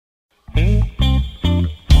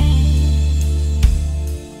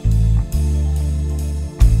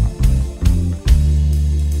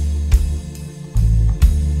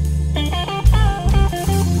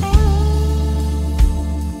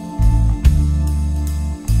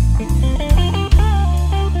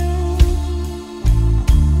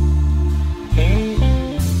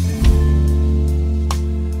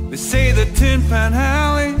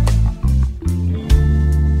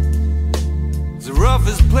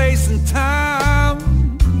place in time.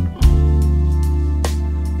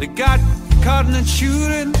 They got cutting and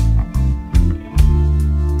shooting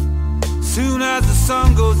soon as the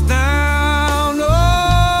sun goes down.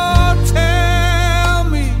 Oh, tell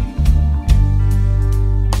me,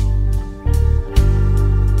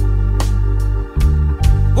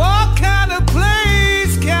 what kind of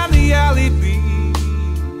place can the alley be?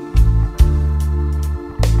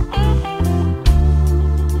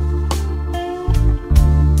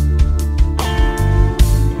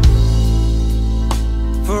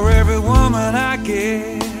 For every woman I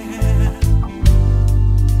get,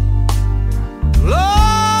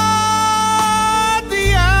 Lord, the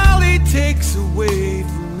alley takes away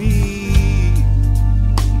from me.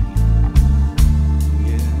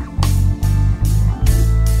 Yeah.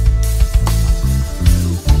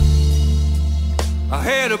 I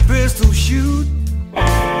had a pistol shoot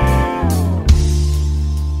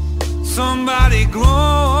somebody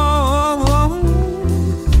grown,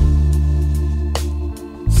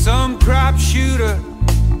 some crap shooter.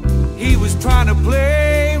 He was trying to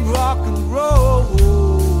play rock and roll.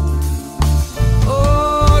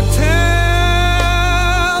 Oh,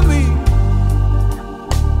 tell me,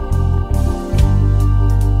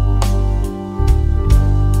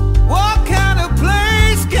 what kind of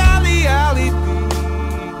place can the alley be?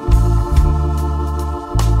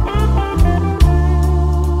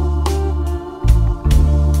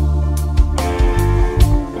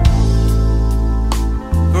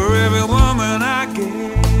 For every woman I get,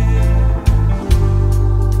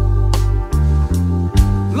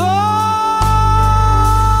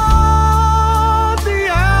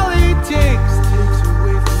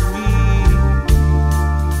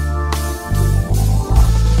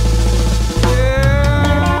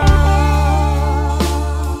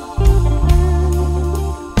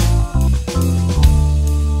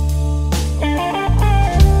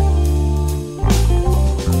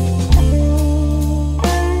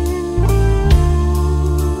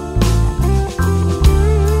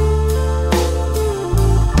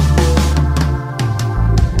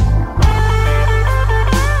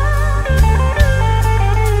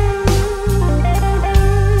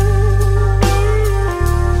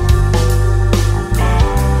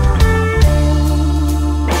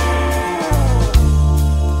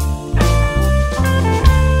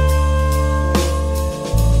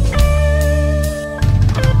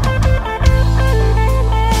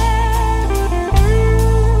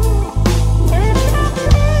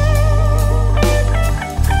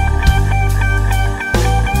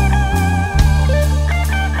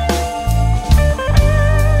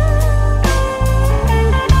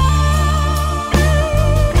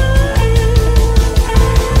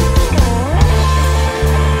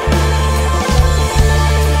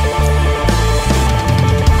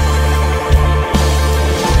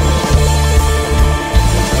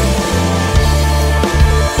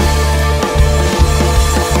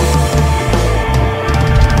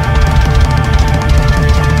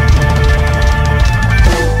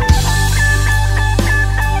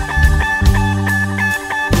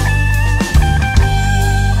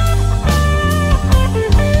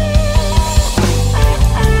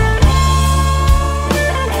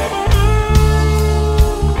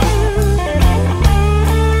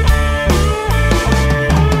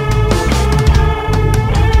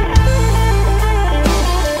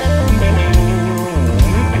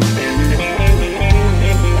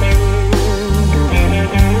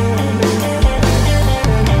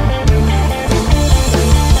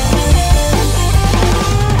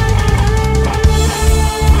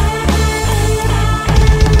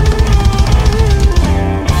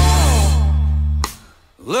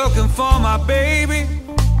 looking for my baby,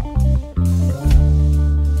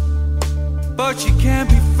 but she can't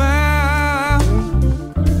be found.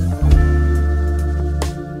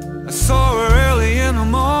 I saw her early in the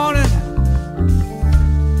morning.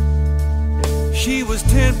 She was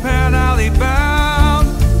 10-pound alley bound.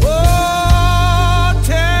 Oh,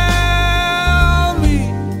 tell me,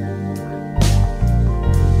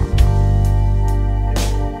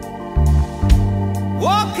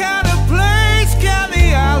 what kind of place can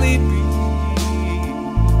the alley be?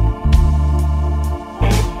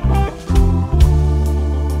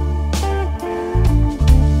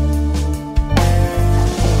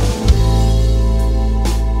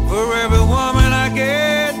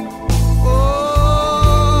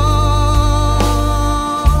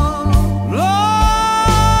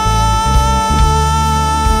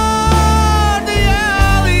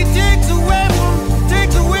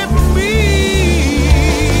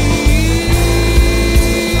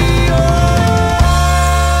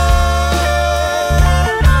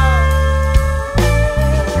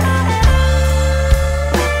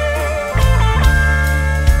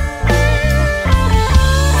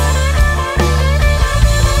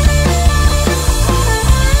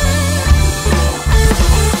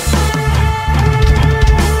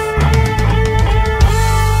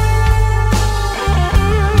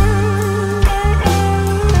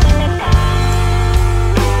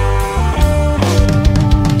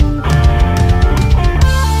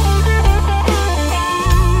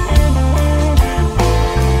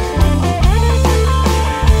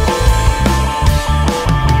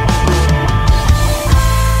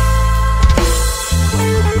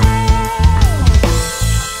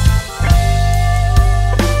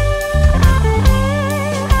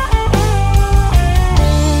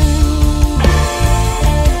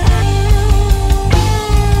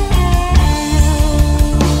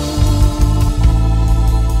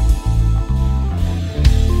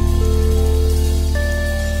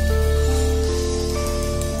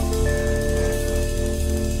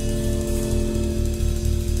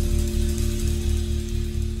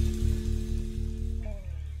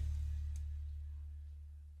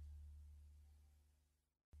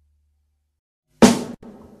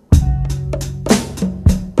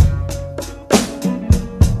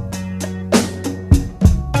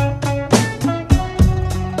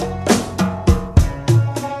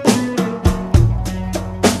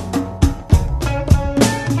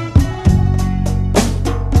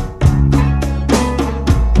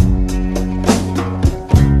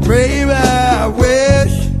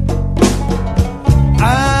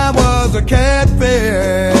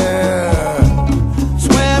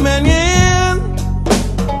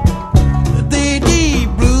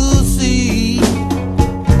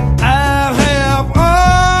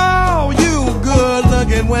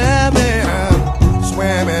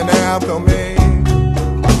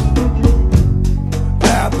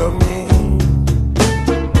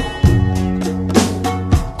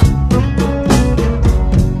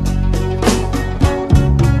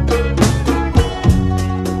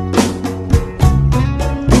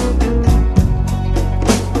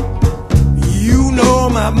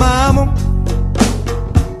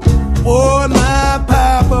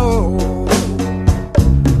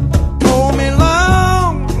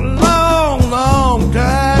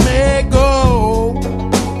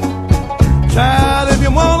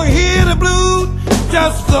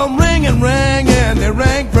 come ringing, ringing, they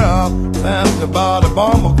rang from Zanzibar to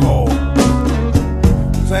Bamako,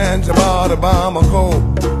 Zanzibar to Bamako,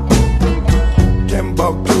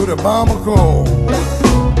 Timbuktu to Bamako,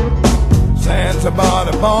 Zanzibar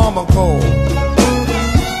to Bamako.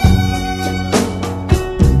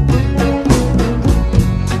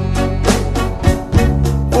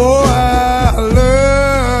 Oh, I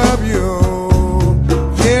love you,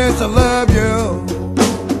 yes, I love you,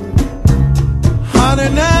 honey,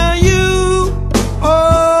 now you,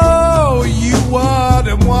 oh, you are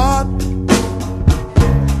the one.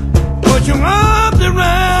 Put your arms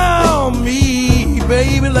around me,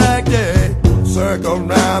 baby, like that, circle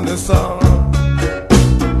around the sun,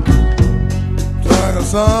 circle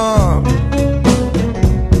sun.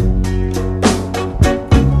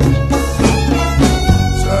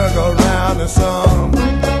 The sun.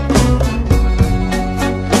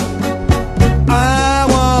 I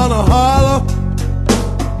wanna holler,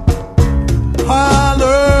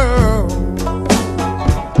 holler,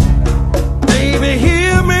 baby,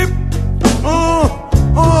 hear me,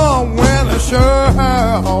 when I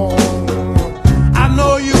shout. I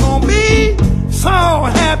know you gon' be so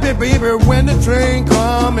happy, baby, when the train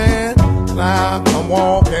comin'. Now I'm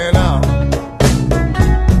walking out,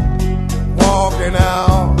 walking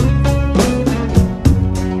out,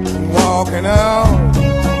 walking out.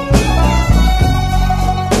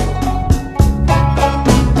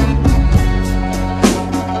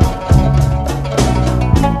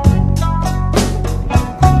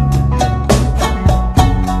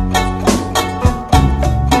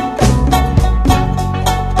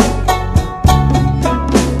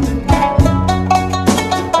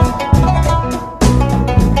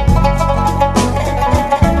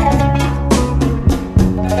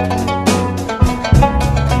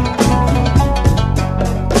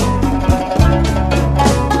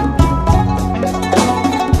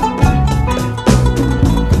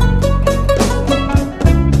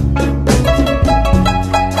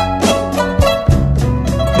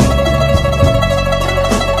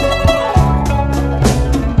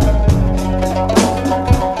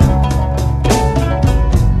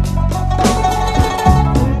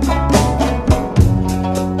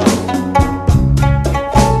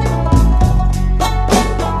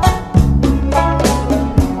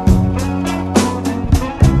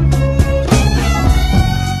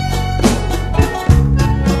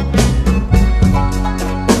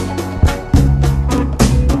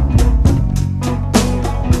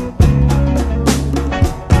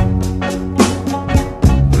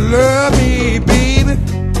 Love me, baby.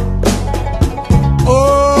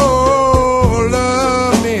 Oh,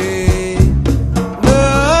 love me.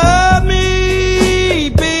 Love me,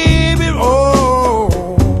 baby. Oh,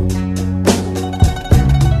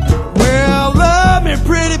 well, love me,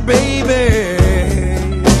 pretty baby.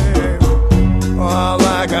 Oh,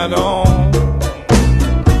 like I don't.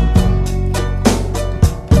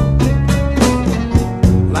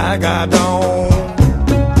 Like I don't.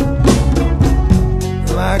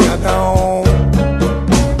 Like I don't.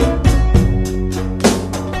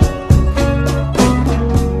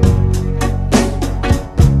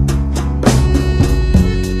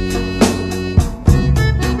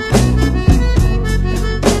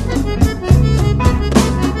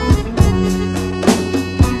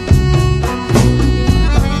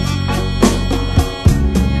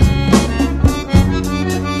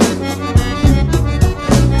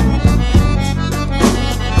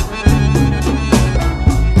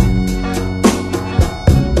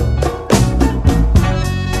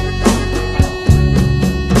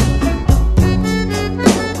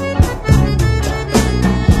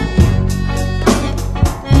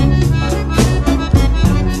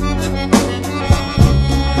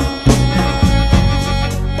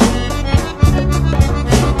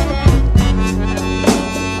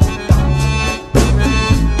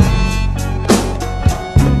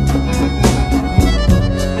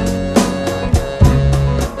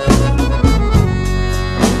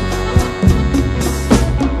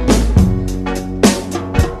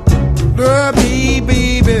 Love me,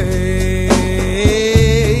 baby,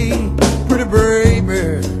 pretty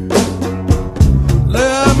baby.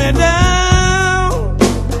 Love me down,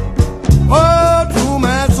 oh, to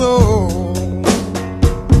my soul.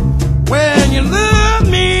 When you love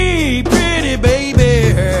me, pretty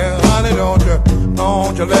baby, honey,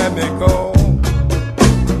 don't you let me go.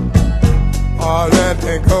 Oh, let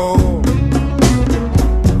me go.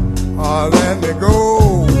 Oh, let me go.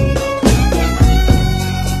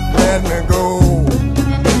 Let me go.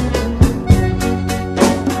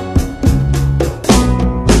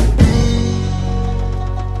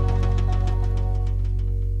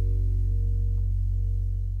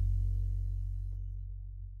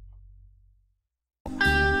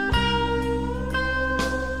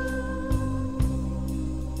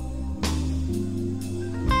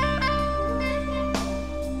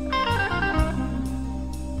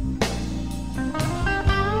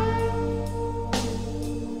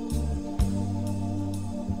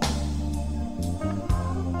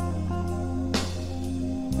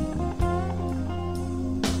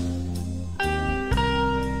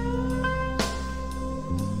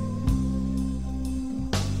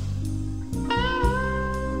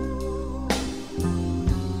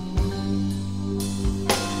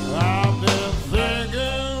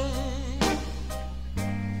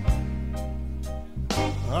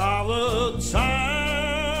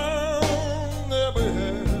 time that we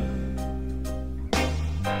had.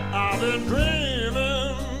 I've been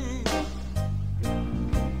dreaming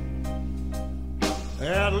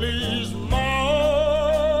at least more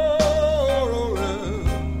or less.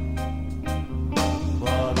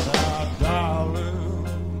 But now, darling,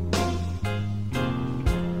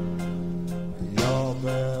 your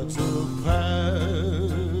bags are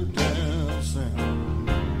packed and sent.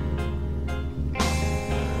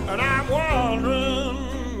 And I'm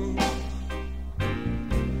wondering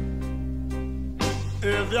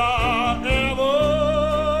if you're ever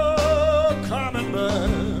coming back,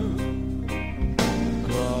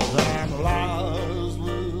 'cause I'm lost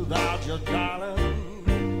without you, darling.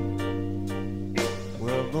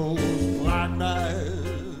 Well, those black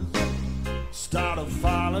nights started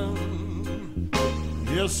falling.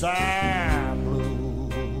 Yes, I'm blue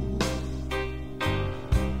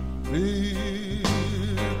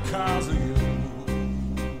because of you.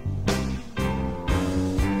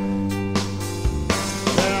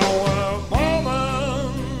 There were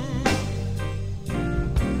moments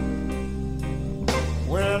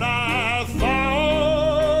when I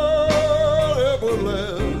thought it would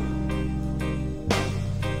last.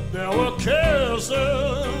 There were kisses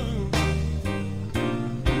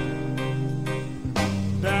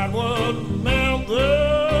that would melt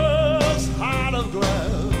this heart of glass.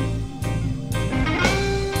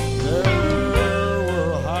 There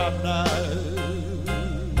were hot nights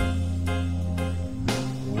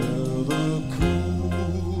with a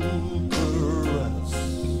cool caress.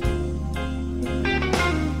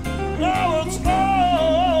 Now it's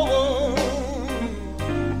over,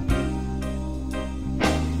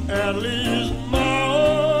 at least more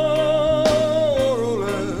or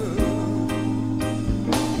less.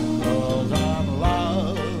 'Cause I'm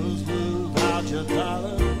lost without you,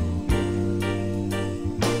 darling.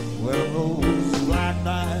 When those black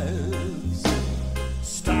nights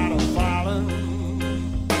started falling,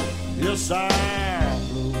 yes, I'm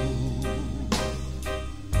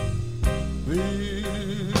blue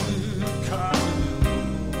because of you.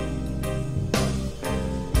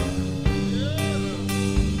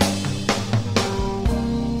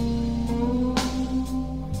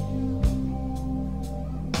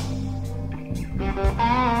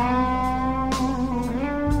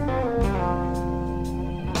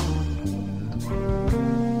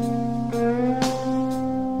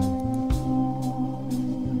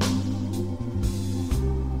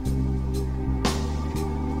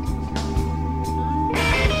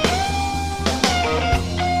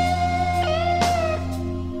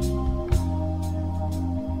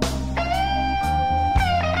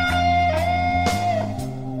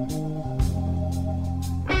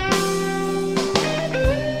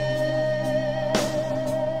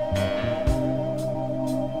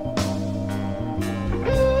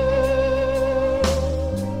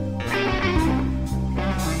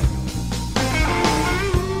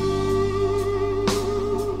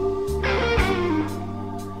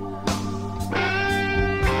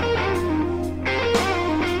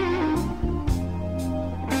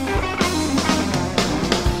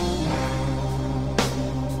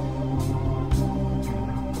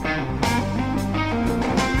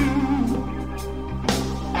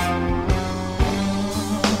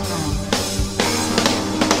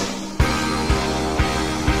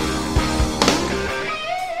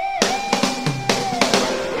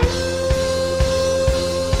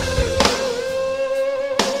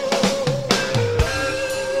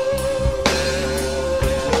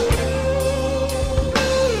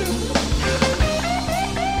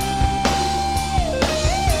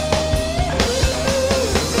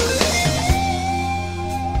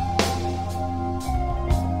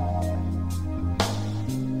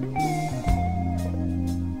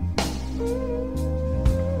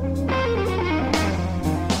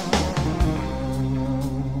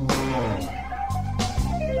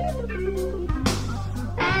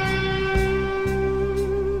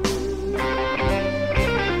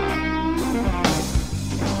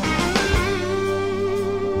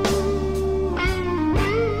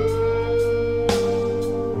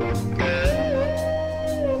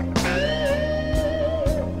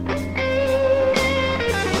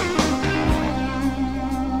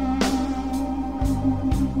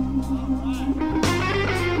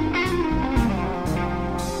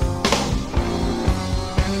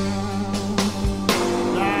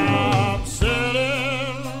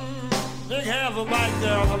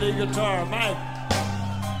 Guitar, Mike.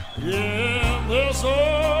 Yeah, this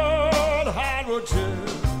old hardwood chair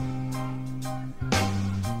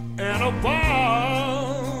and a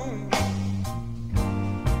bar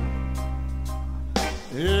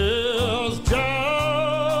is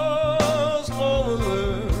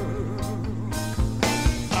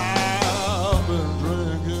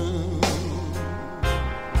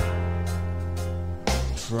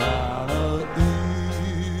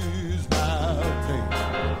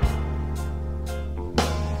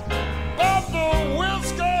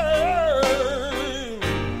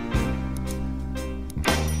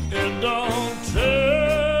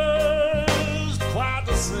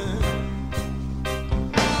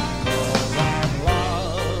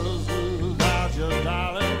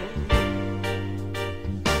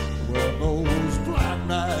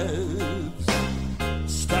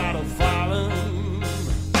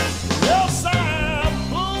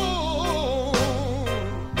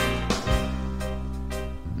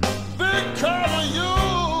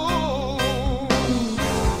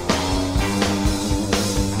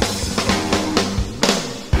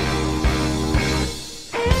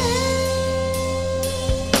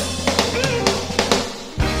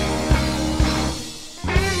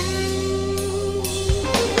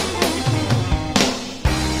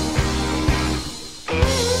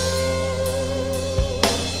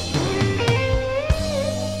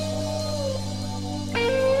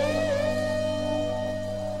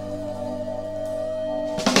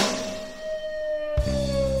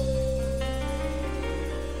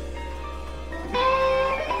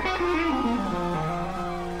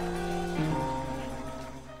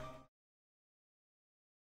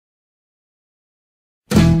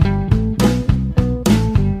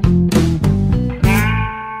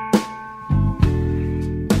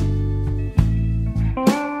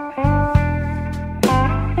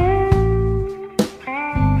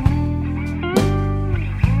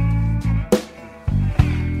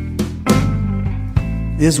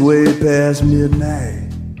It's way past midnight.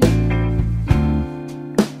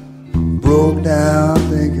 Broke down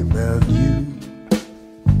thinking about you.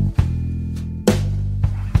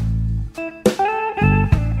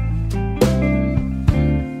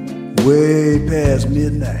 Way past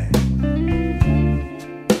midnight.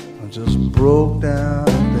 I just broke down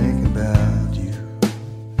thinking about you.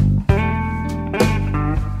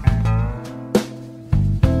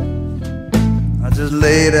 I just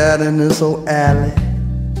laid out in this old alley,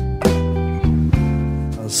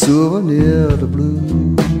 a souvenir of the blues.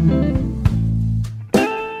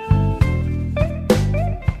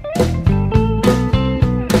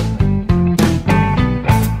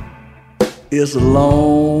 It's a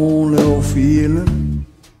lonely old feeling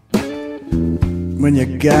when you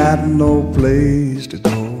got no place to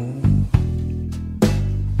go.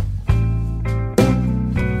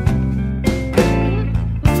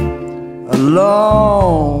 A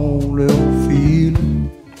lonely old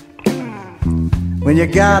feeling when you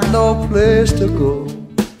got no place to go.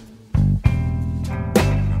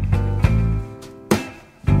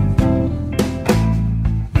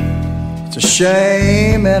 It's a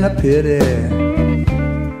shame and a pity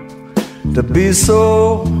to be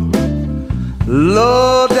so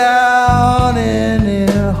low down in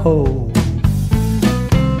a hole.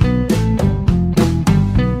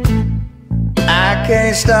 I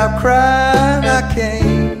can't stop crying,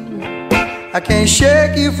 I can't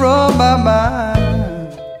shake you from my mind.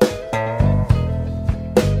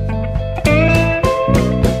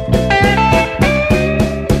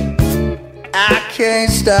 I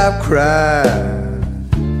can't stop crying,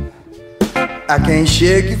 I can't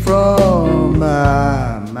shake you from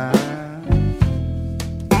my mind.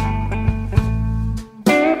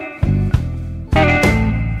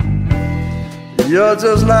 You're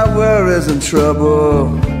just like worries and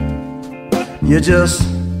trouble. You just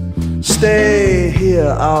stay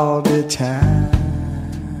here all the time.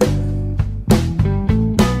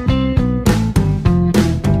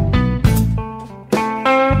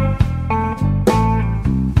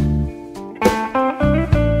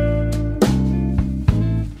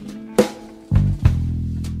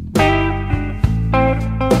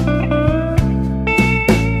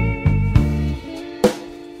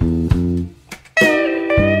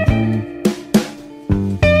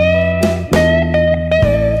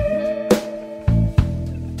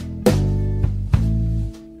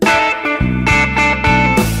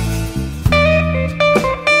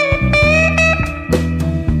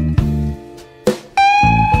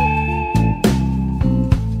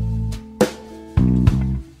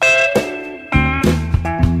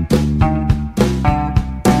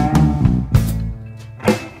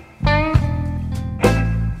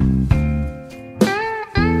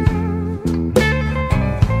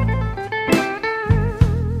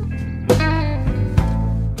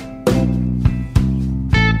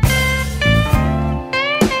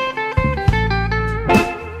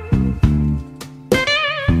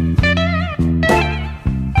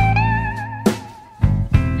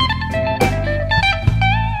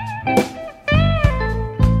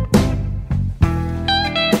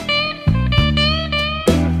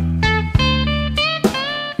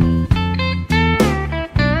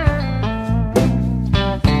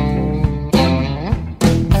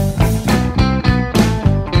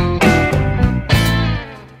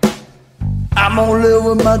 I'm gonna live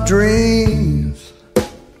with my dreams,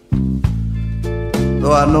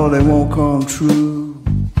 though I know they won't come true.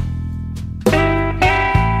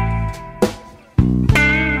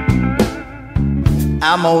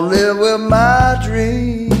 I'm gonna live with my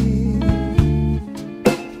dreams,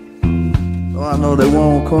 though I know they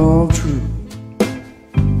won't come true.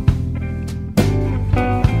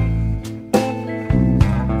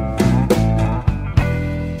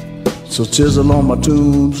 So chisel on my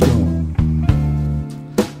tombstone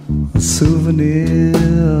a souvenir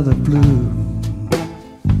of the blue,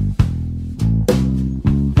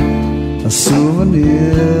 a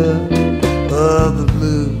souvenir of the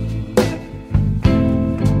blue,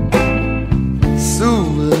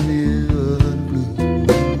 souvenir of the blue.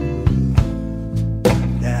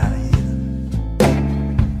 Down here,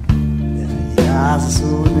 it's a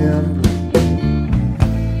souvenir of the blue.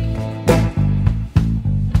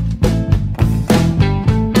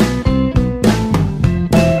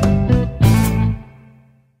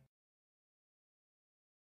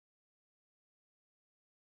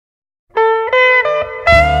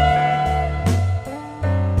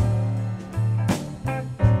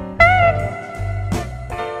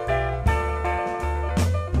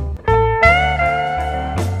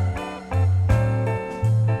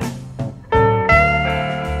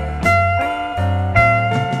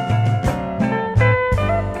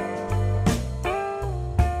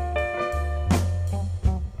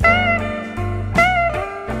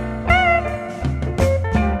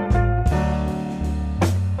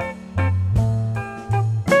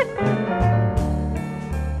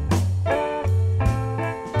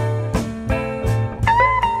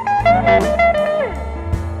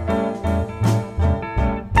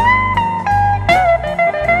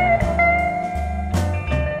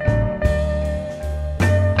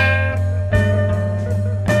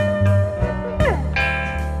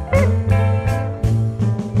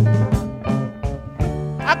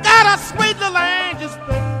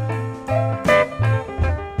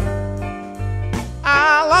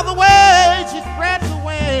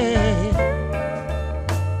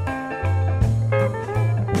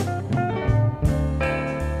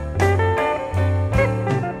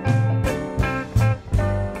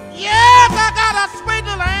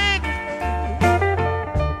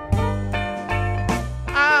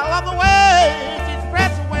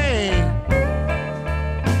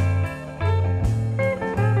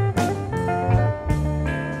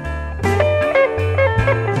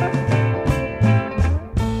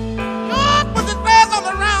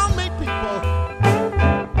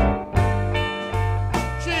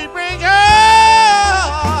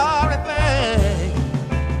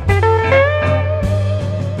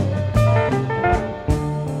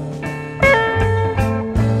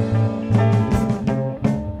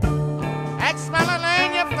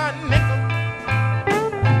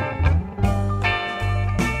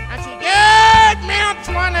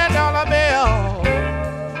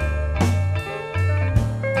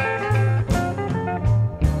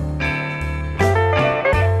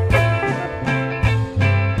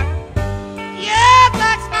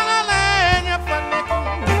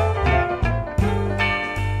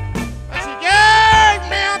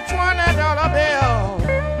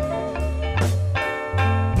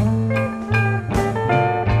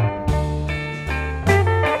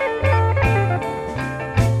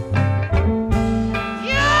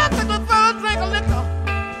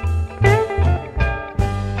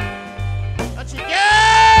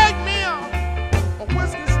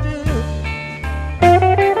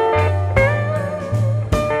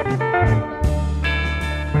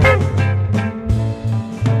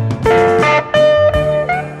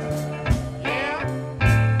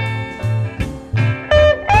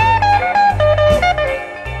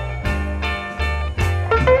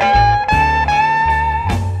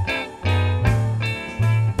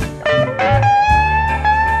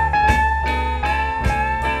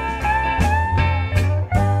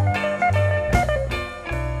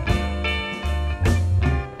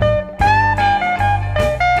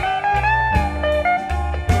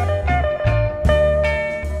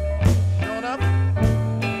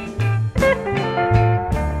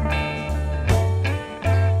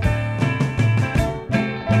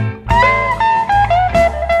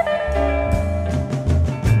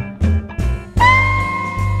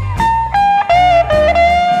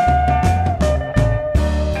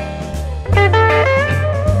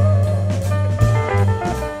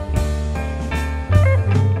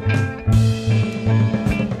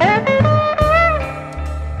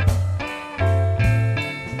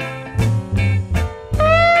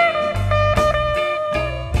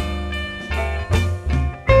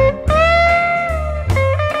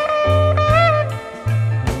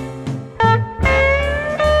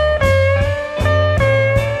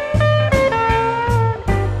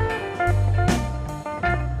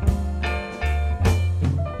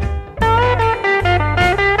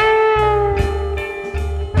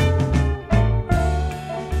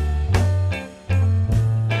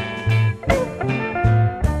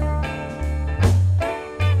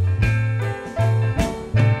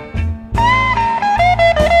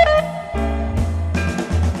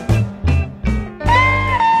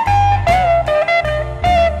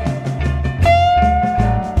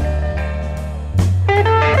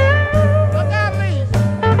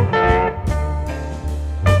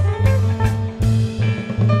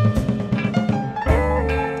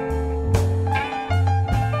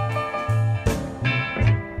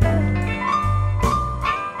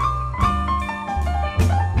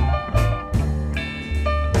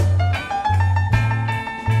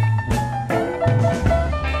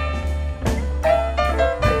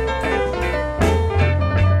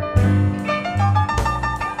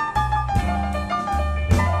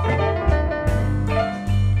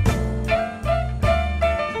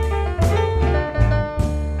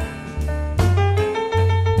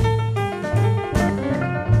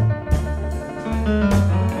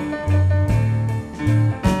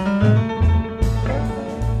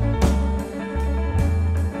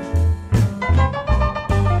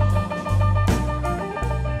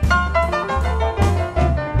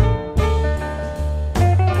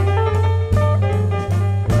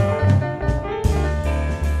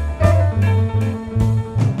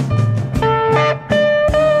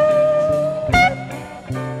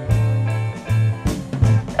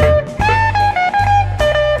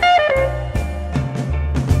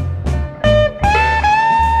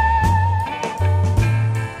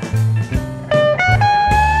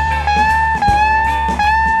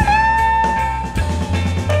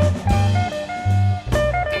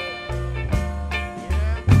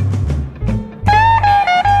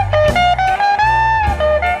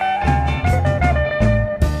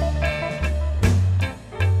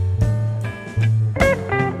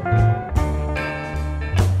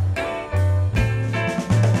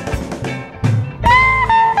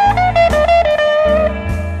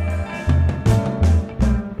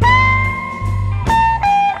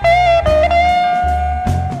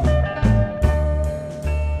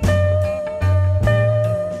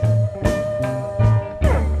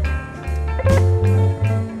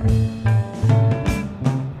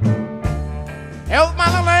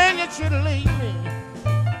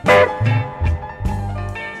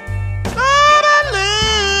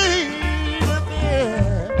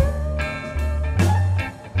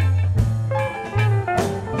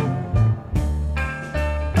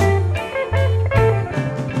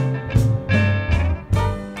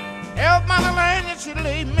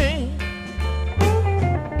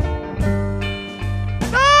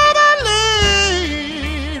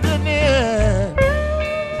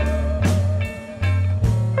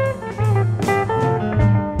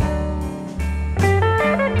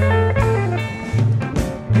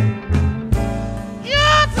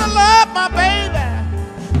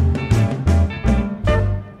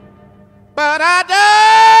 but I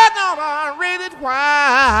don't know really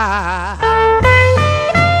why.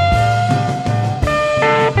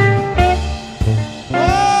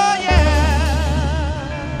 Oh yeah.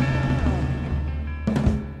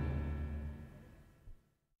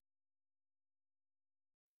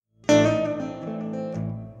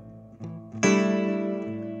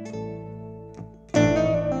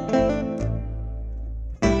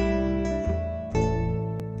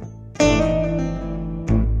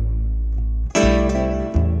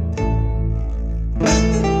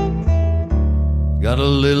 Got a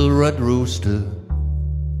little red rooster,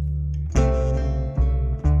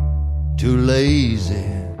 too lazy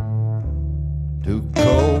to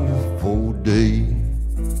crow for day.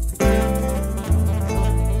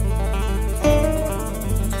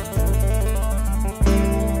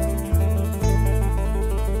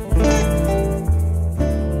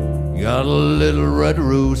 Got a little red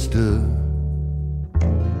rooster,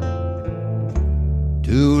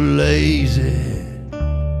 too lazy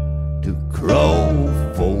to crow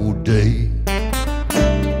for day.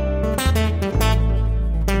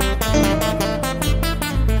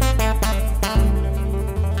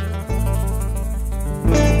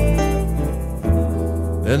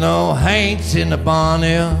 There's no haints in the barn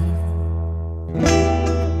here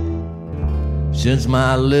since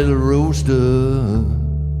my little rooster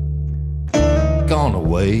gone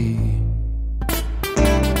away.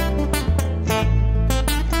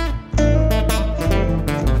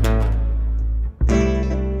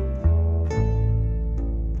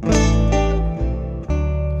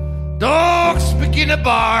 Dogs begin to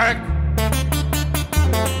bark,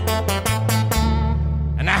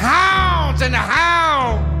 and the hounds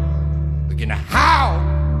begin to howl.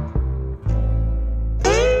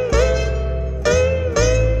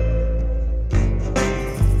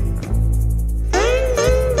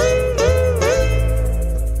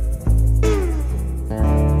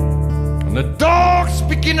 And the dogs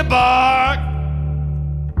begin to bark,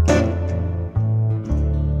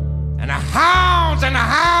 and the hounds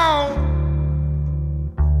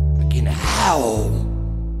begin to howl.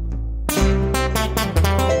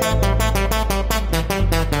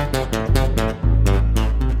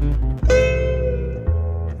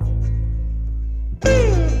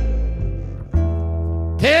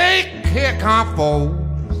 Take care, folks.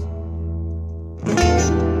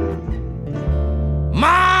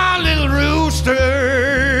 My little roosters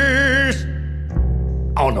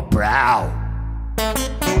on the prowl.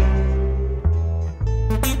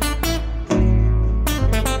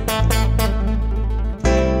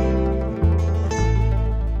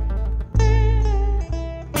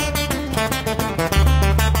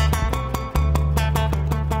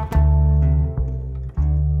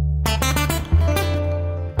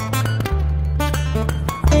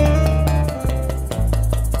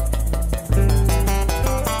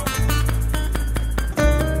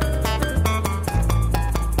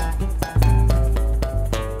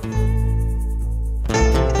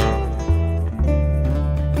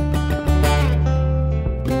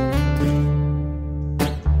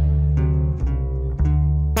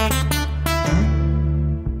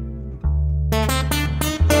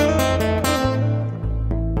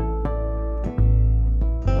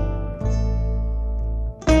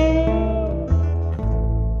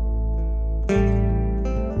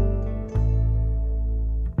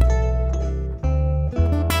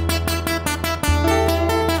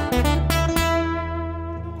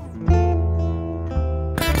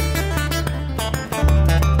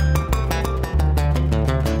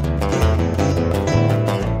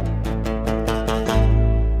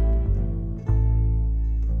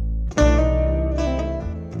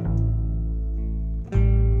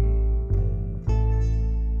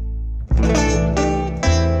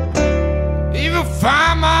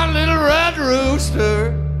 Find my little red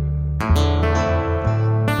rooster,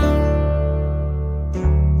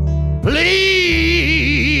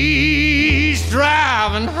 please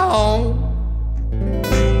driving home.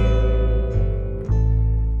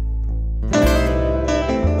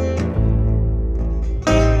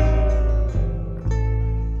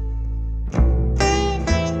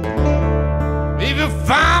 If you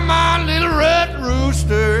find my little red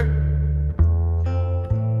rooster,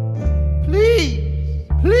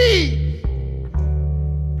 please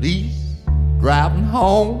driving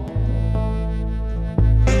home.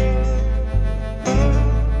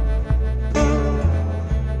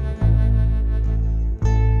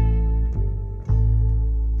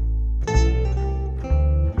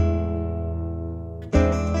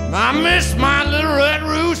 I miss my little red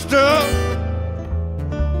rooster.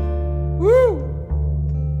 Woo!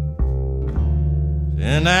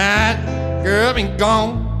 And that girl been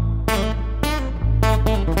gone.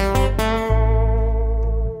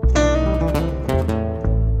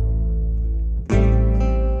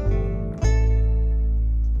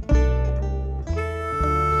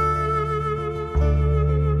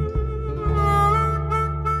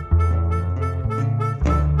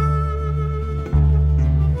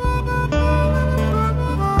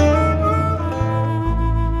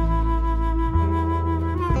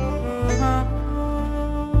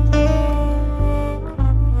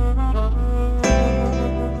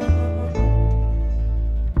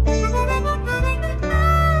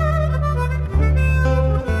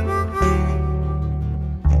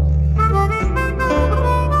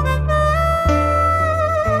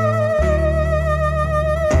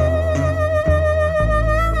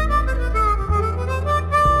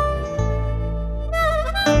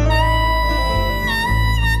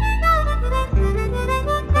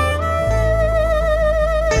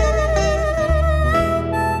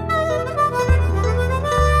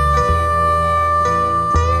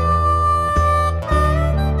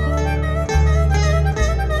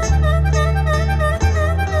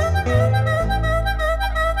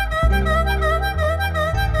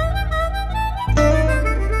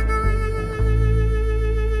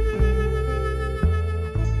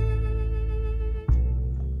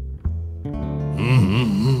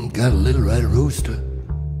 little red rooster.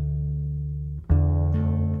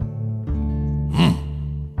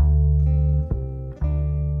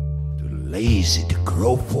 Too lazy to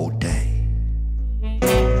crow for a day.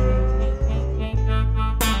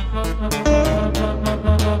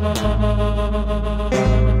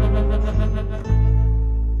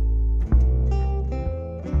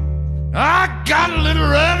 I got a little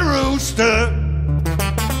red rooster.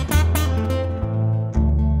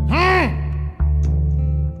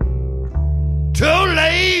 Too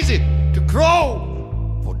lazy to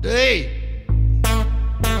crow for day.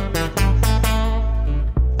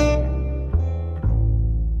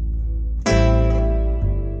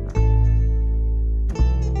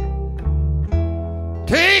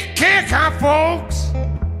 Take care, kind folks.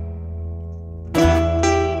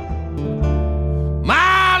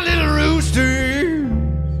 My little rooster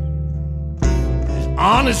is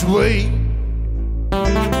on his way.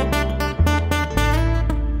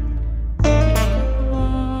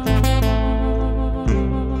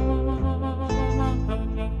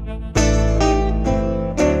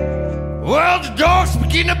 Well, the dogs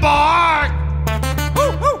begin to bark.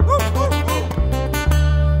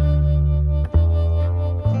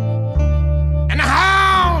 And the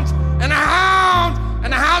hounds, and the hounds,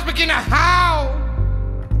 and the hounds begin to howl.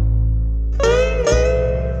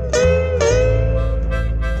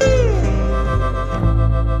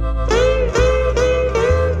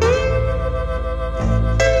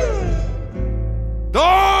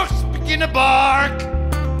 Dogs begin to bark.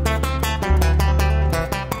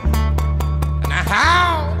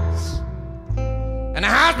 And the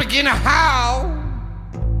hounds begin to howl.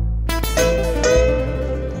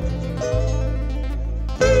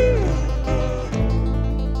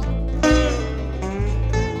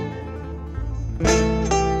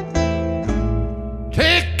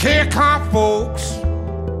 Take care, kind folks.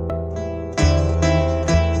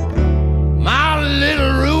 My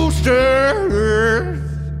little rooster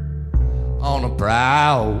on the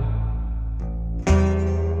prowl.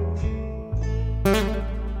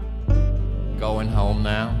 Going home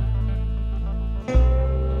now.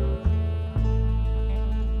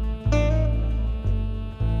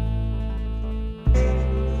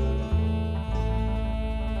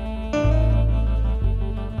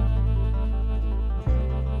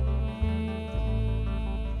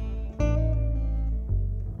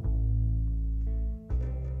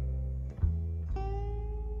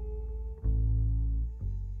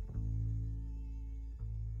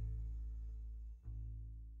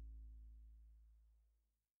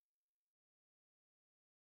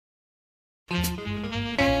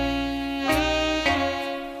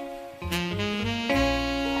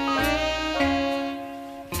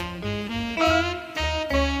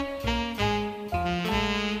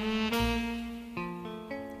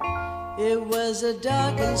 It was a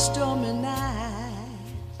dark and stormy night,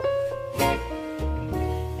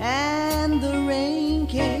 and the rain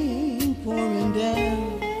came pouring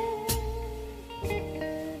down.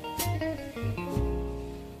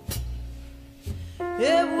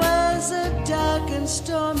 It was a dark and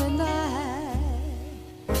stormy night,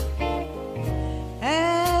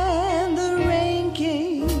 and the rain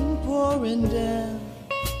came pouring down.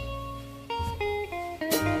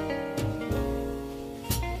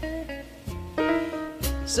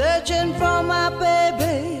 Searching for my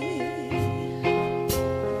baby,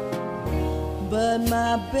 but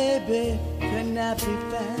my baby could not be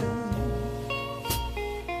found.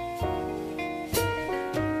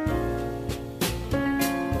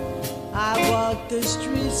 I walked the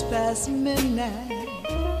streets past midnight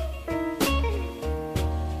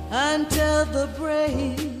until the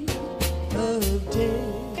break of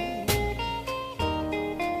day.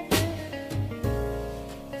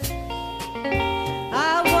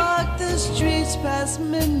 Streets past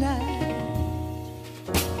midnight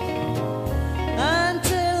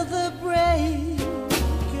until the break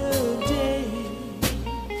of day.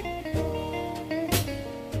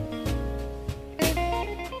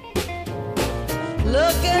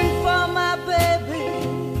 Looking for my baby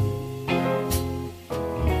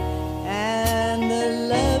and the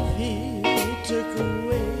love he took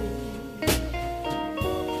away.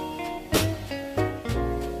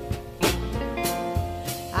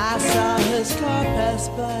 I saw his car pass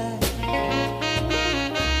by,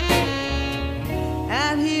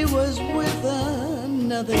 and he was with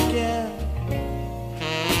another gal.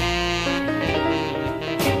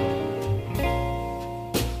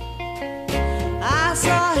 I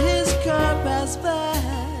saw his car pass by,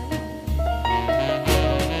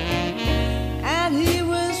 and he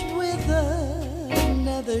was with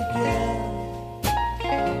another gal.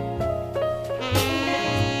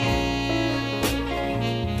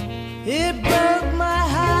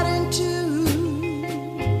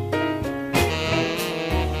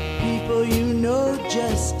 people, you know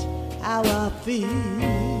just how I feel.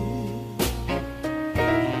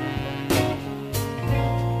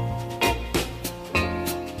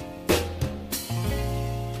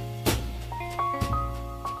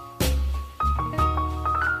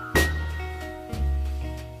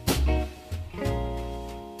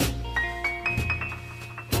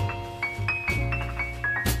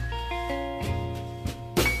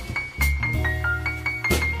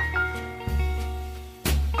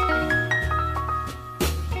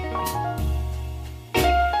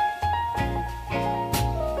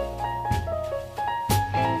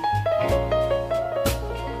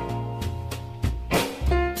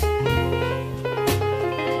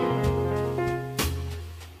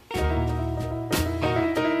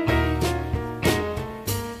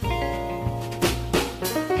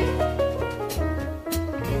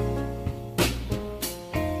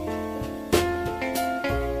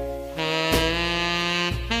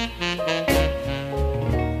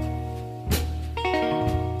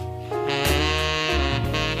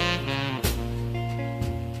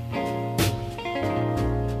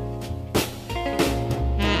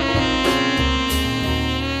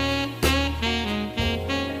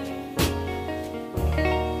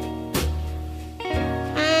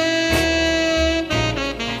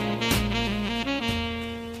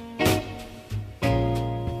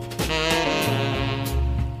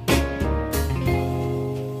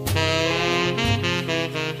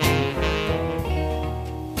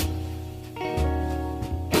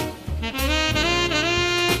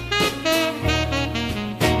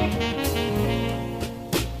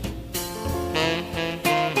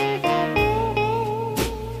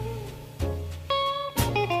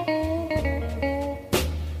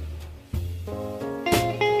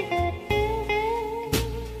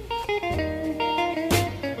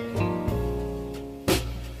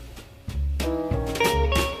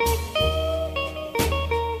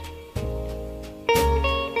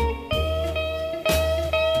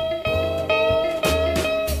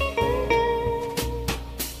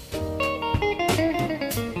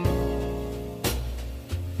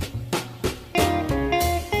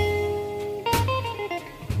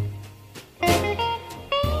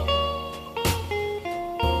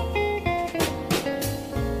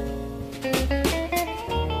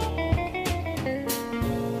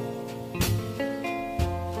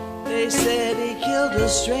 They said he killed a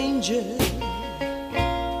stranger,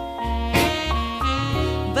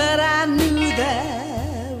 but I knew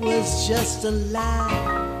that was just a lie.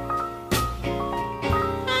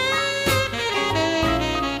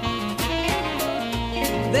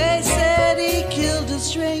 They said he killed a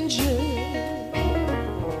stranger,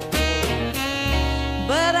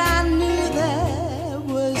 but I knew that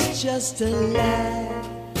was just a lie.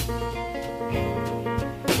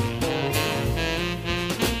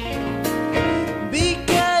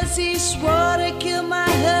 He swore to kill my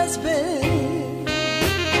husband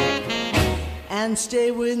and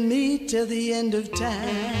stay with me till the end of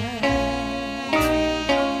time.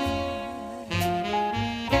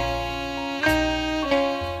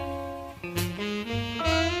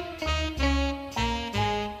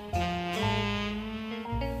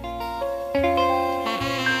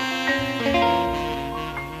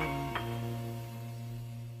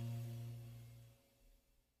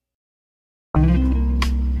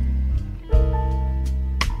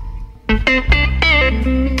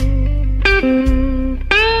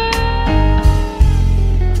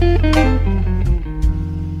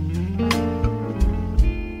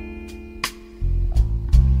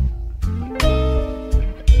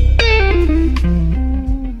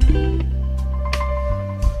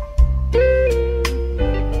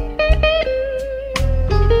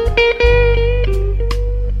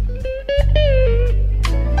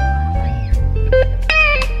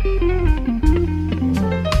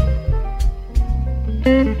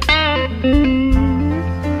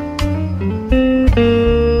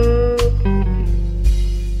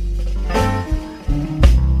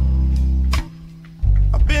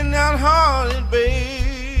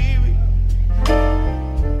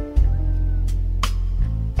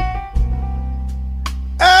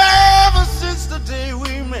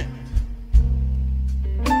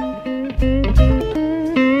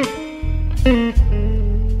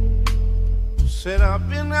 Said I've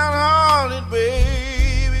been out hauling,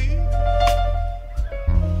 baby.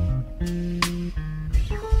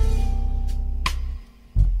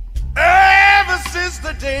 Ever since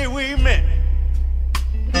the day we met.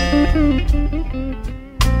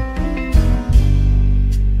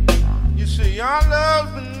 You see, our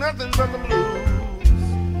love's been nothing but the blues.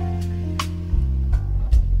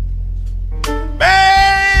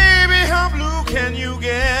 Baby, how blue can you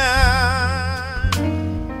get?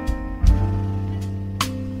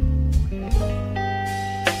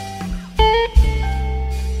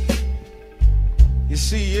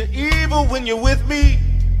 feel when you're with me?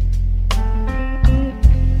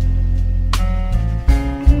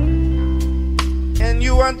 And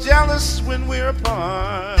you are jealous when we're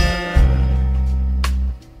apart.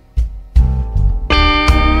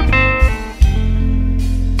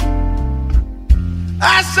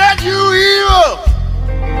 I said you evil,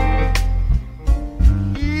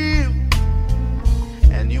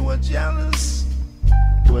 and you are jealous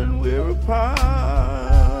when we're apart.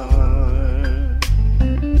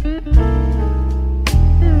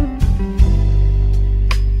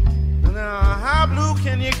 Now, how blue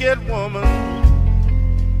can you get, woman?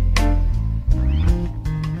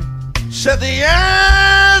 Said the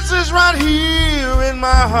answer's right here in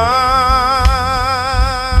my heart.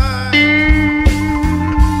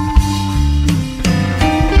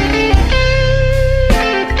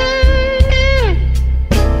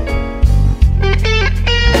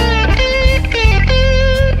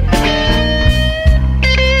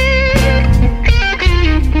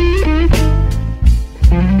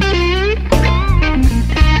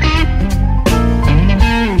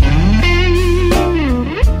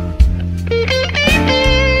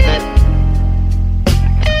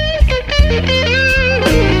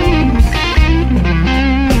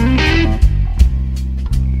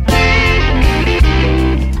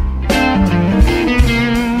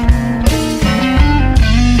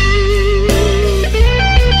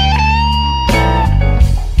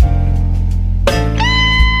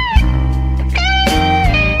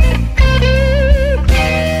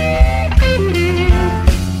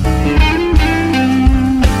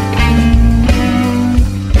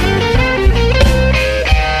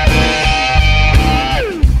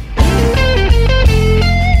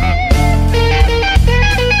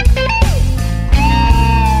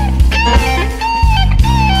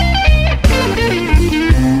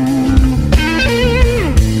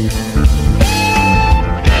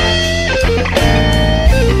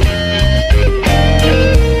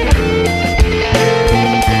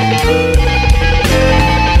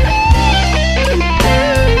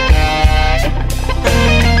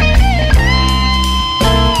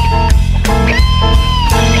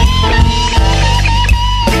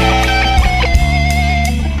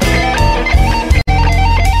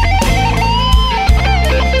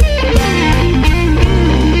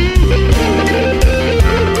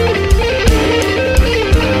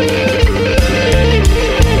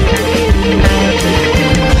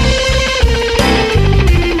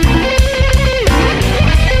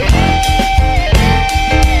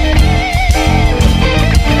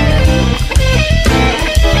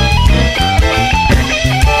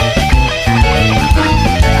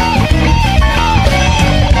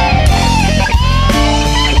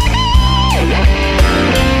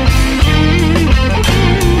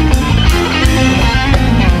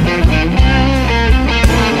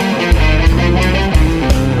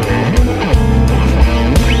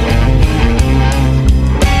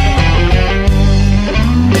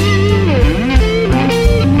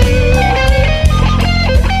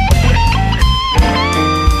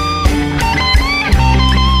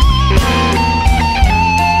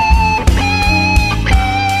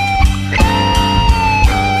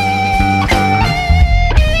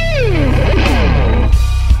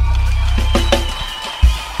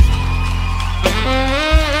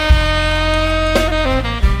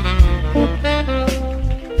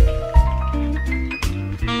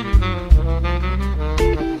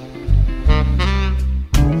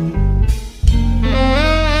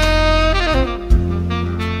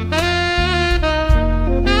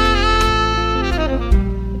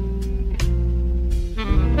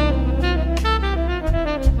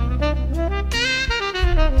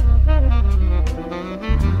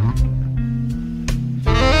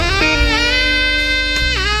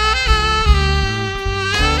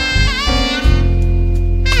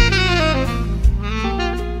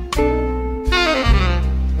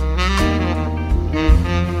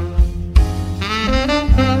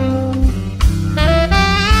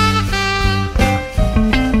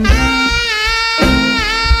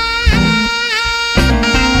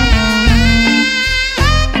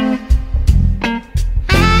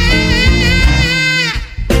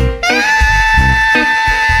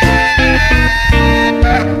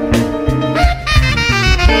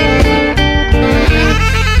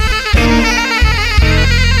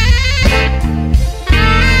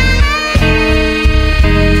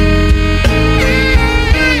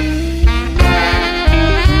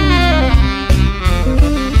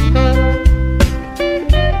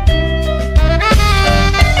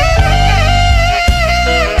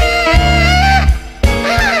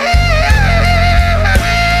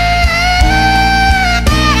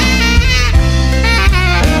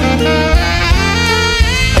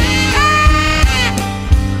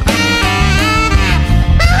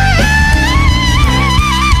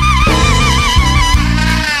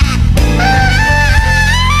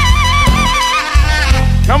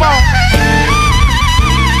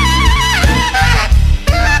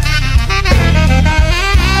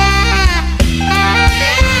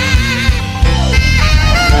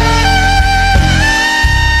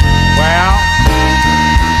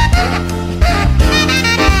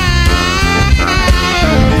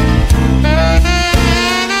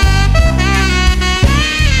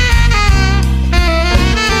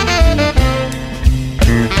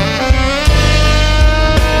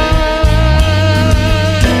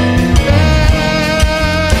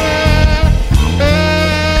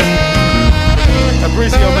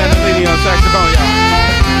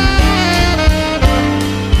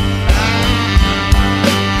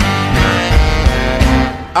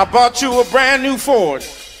 I bought you a brand new Ford.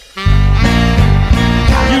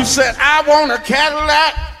 You said, I want a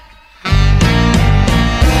Cadillac.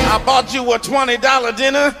 I bought you a $20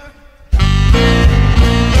 dinner.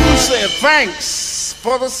 You said, thanks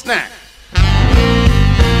for the snack.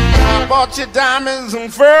 I bought you diamonds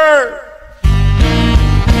and fur.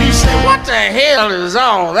 You said, what the hell is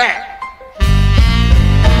all that?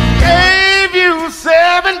 Gave you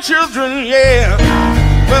 7 children, yeah.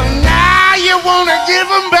 But now you wanna give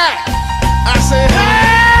them back. I said,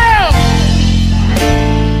 hell,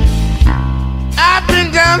 I've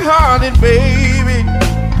been downhearted, baby,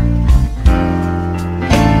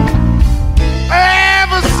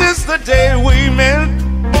 ever since the day we met.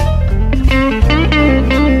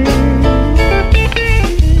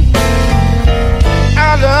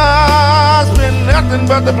 Our love's been nothing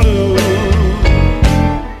but the blues.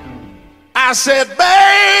 I said,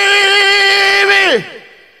 baby,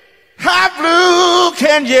 how blue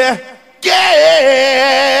can you get?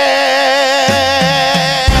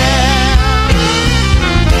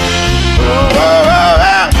 Oh,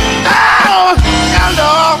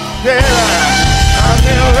 yeah. I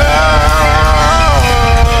feel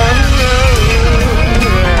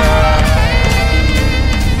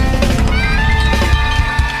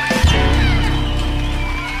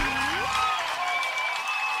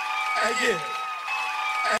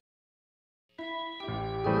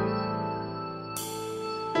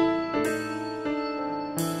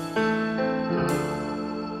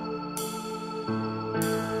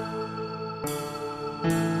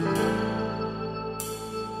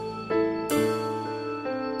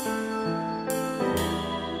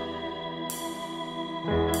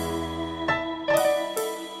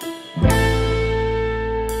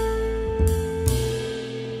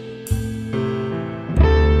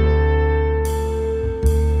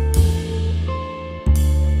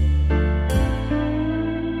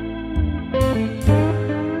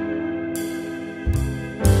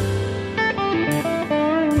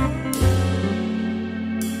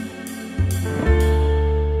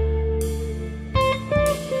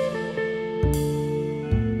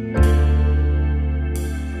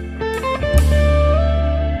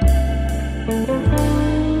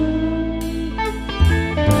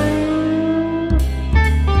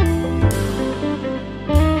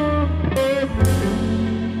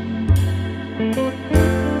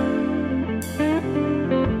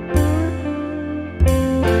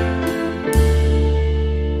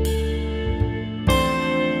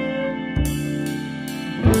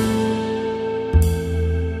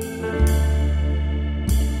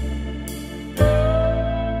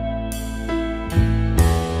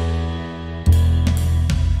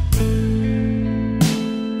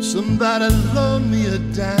Somebody loan me a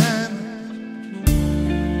dime.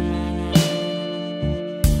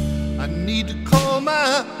 I need to call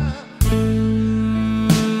my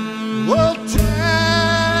old time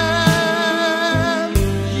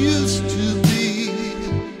used to be.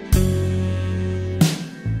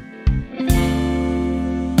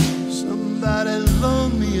 Somebody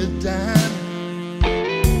loan me a dime.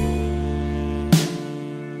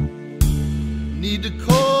 Need to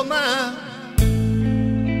call my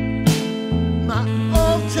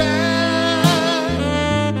old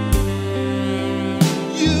time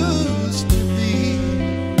used to be.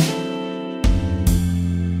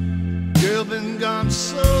 Girl, been gone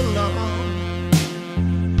so long.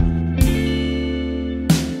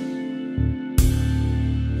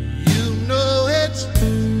 You know it's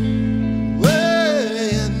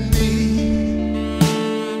worrying me.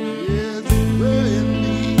 It's worrying me.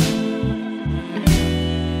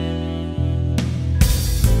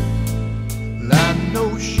 I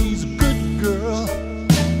know she's a good girl,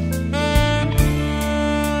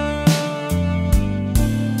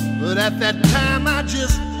 but at that time I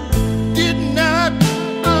just did not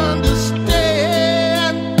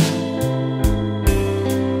understand.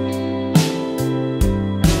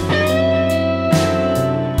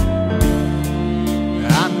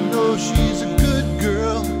 I know she's a good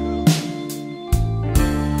girl,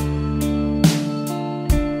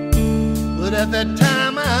 but at that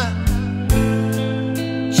time I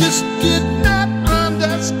just did not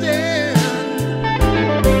understand.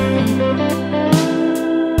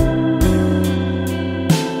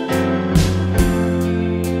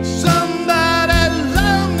 Somebody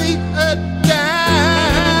loan me a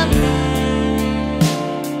dime.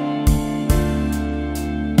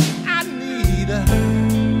 I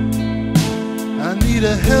need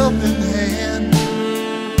a helping hand.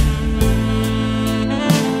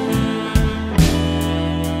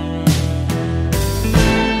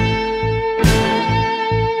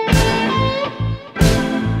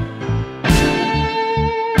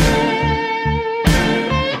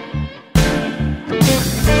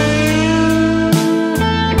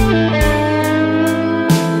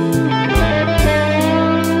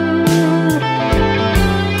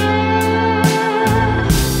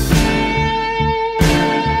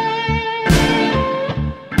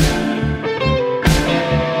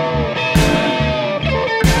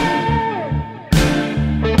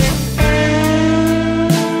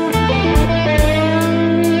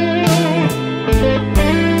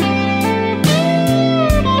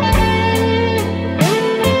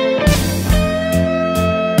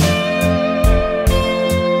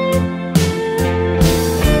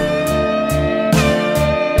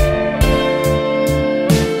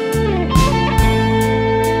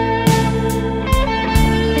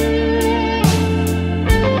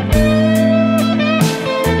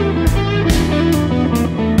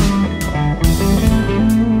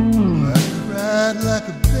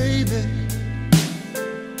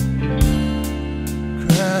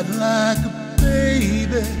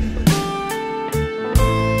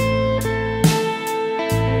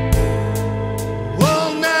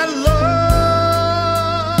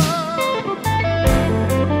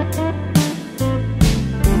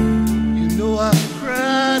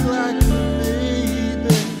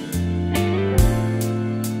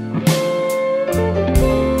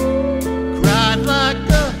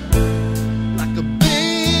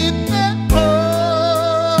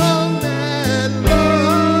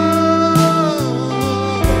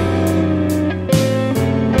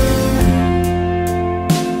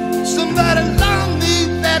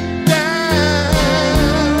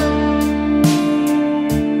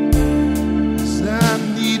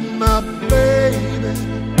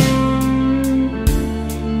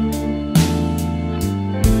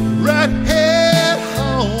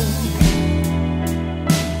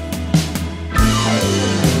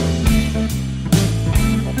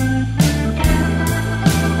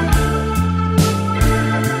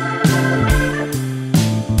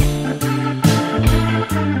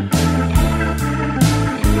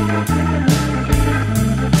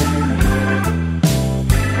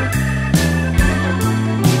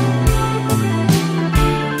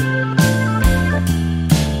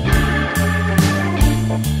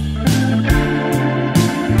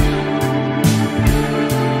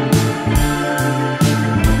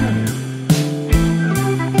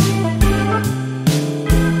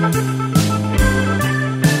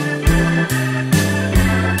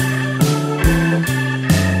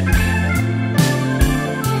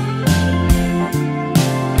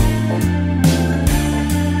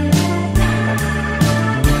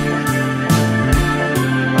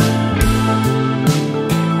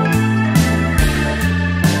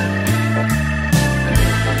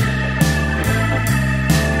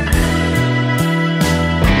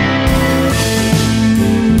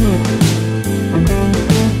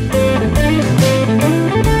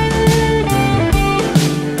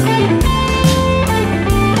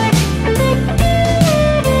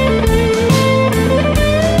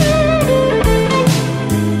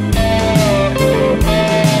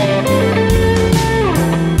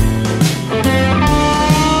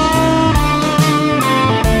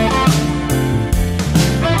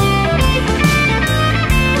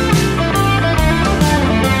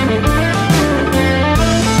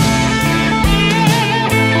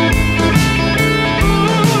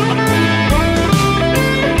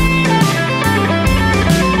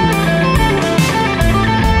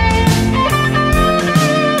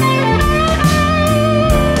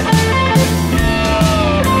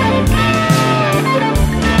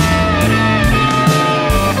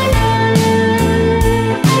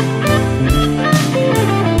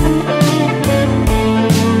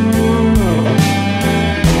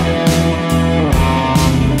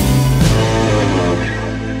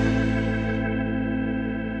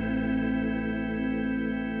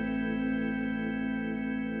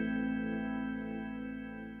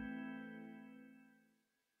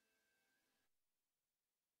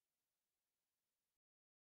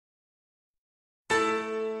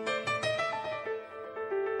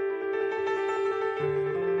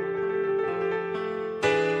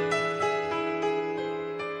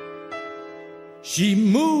 She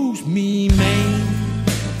moves me, man.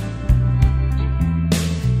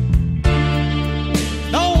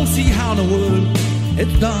 Don't see how in the world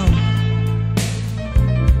it's done.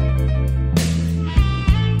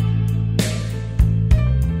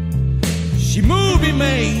 She moves me,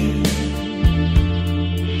 man.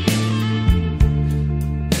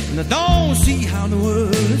 And I don't see how the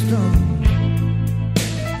world is done.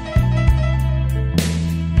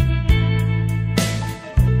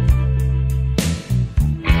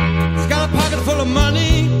 She's got a pocket full of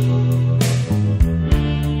money,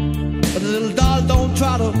 but the little doll don't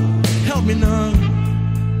try to help me none.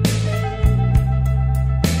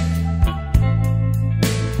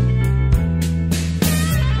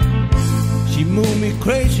 She moved me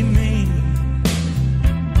crazy, man,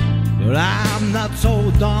 but I'm not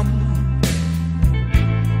so dumb.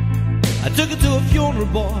 I took her to a funeral,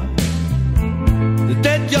 boy. The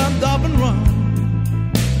dead jumped up and run.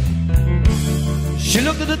 She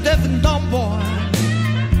looked at the deaf and dumb boy.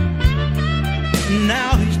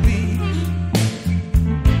 Now he speaks.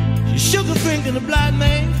 She shook her finger in the blind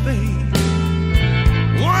man's face.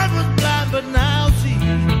 One was blind but now sees.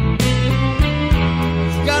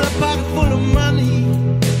 She's got a pocket full of money.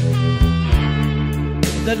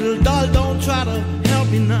 That little doll don't try to help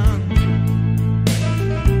me none.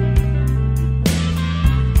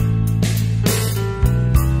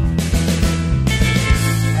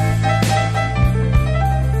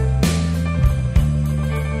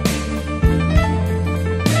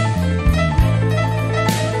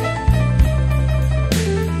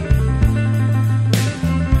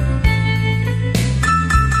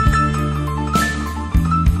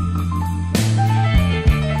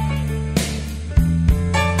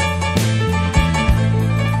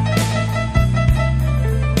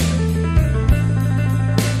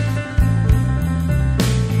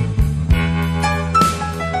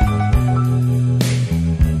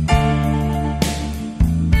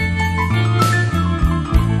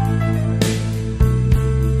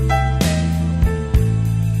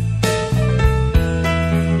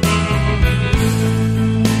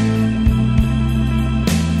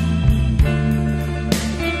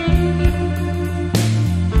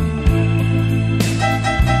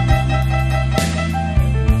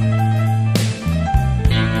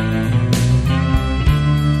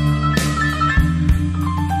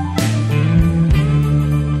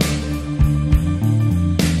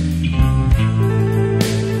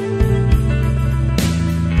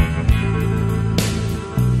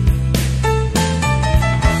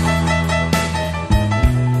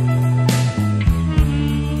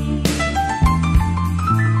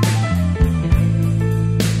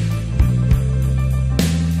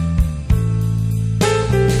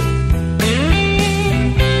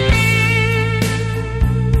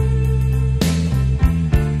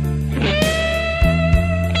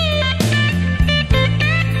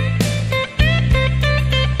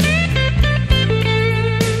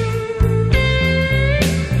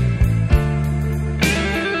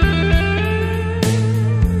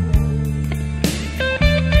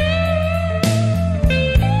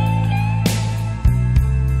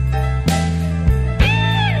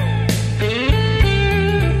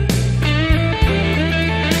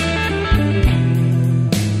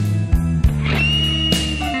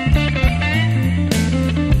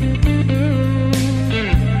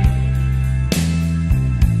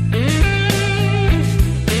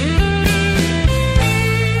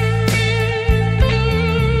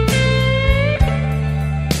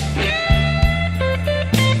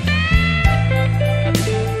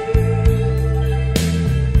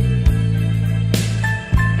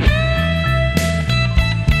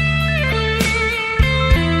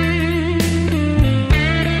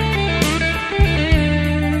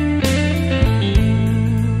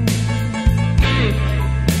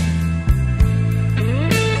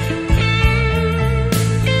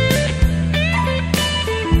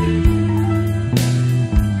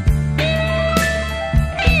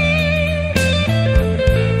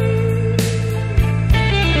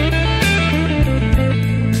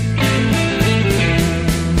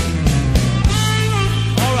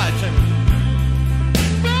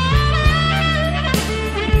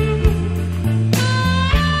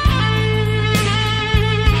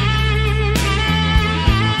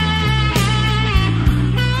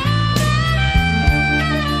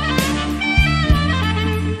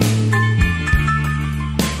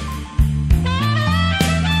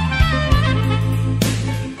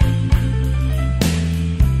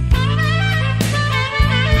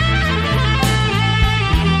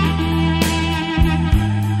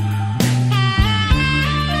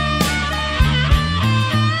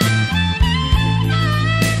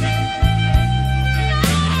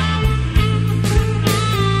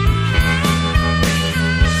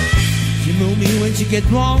 make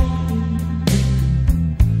it wrong.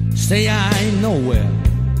 Say I ain't nowhere.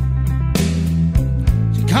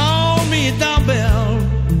 She called me a dumbbell.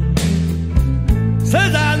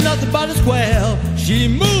 Says I'm nothing but a square. She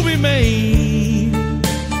movie made.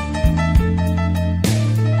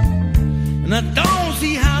 And I don't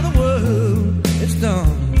see how the world is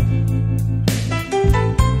done.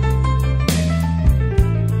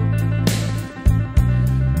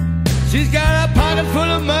 She's got a pocket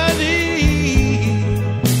full of money,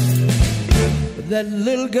 but that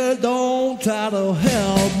little girl don't try to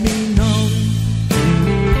help me none.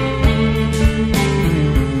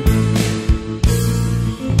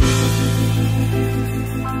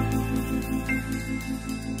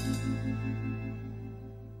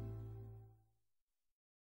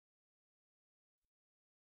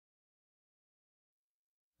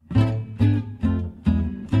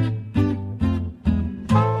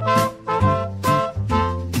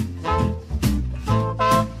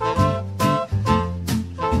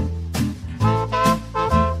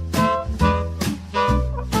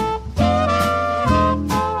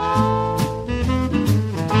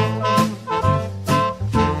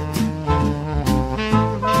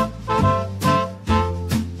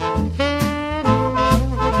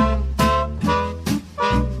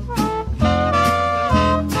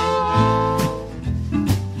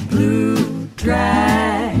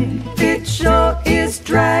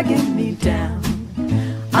 Dragging me down,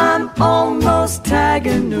 I'm almost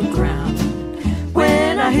tagging the ground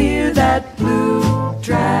when I hear that blue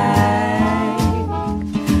drag,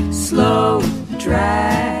 slow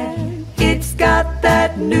drag. It's got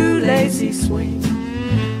that new lazy swing.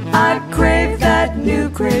 I crave that new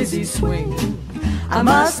crazy swing. I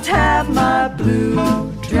must have my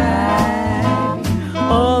blue drag.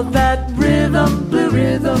 Oh, that rhythm, blue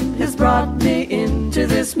rhythm, has brought me into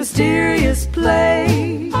this mysterious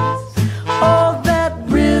place. Oh, that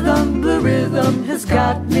rhythm, blue rhythm, has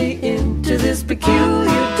got me into this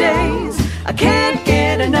peculiar daze. I can't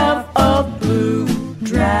get enough of blue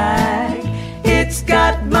drag. It's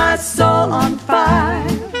got my soul on fire.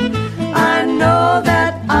 I know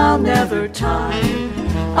that I'll never tire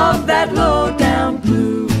of that low down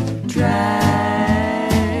blue drag.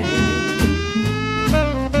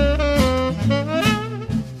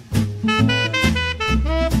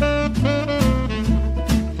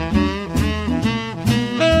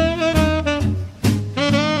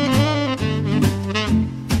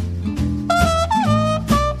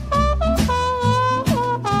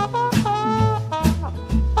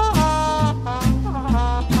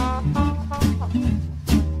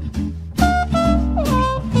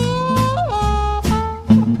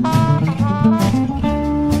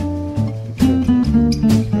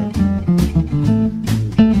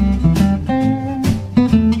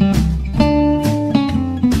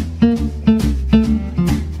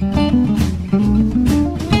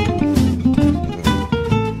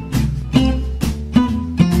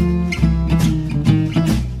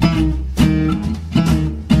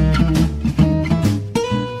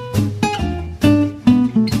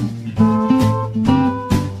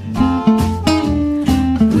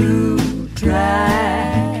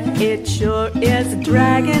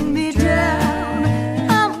 Dragging me down,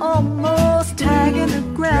 I'm almost tagging the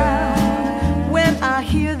ground when I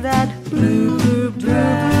hear that blue, blue, blue,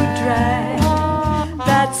 blue drag,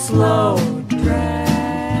 that slow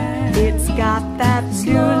drag. It's got that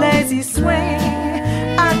new lazy swing.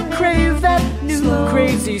 I crave that new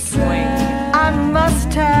crazy swing. I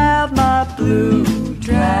must have my blue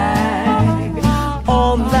drag.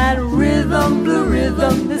 All that rhythm, blue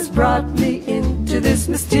rhythm, has brought me into this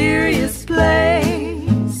mysterious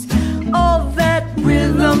place. All that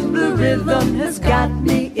rhythm, blue rhythm, has got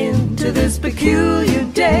me into this peculiar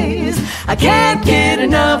daze. I can't get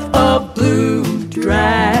enough of blue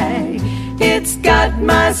drag. It's got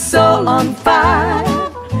my soul on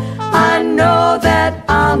fire. I know that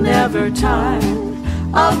I'll never tire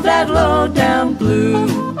of that low down blue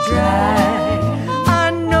drag. I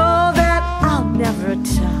know that I'll never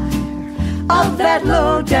tire of that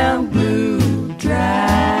low down blue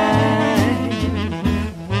drag.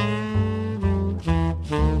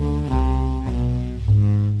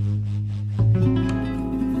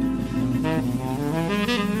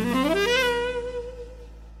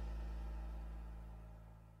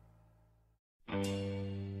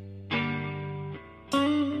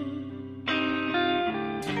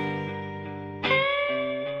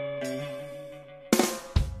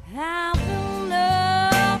 I've been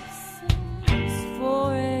up since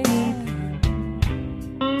 4 a.m.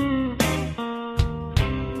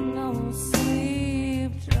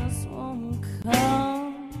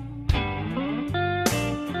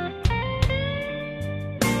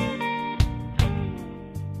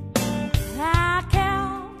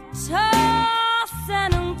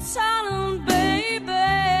 tossing and turning, baby.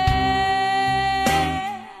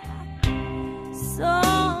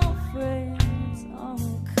 Some friends are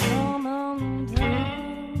coming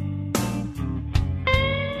down.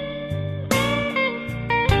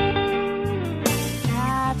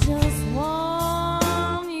 I just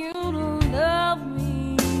want you to love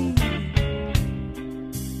me,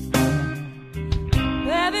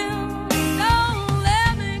 baby. Don't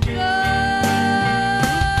let me go.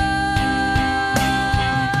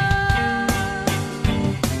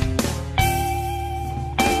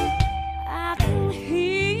 I can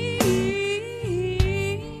hear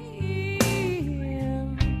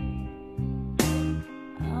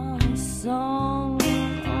a song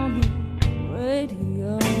on the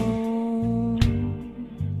radio.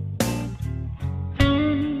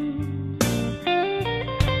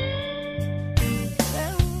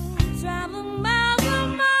 Traveling miles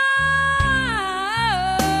and miles,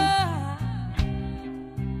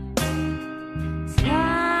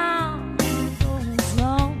 time goes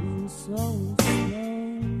on so slow.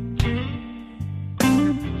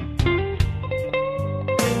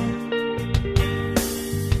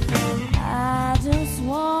 I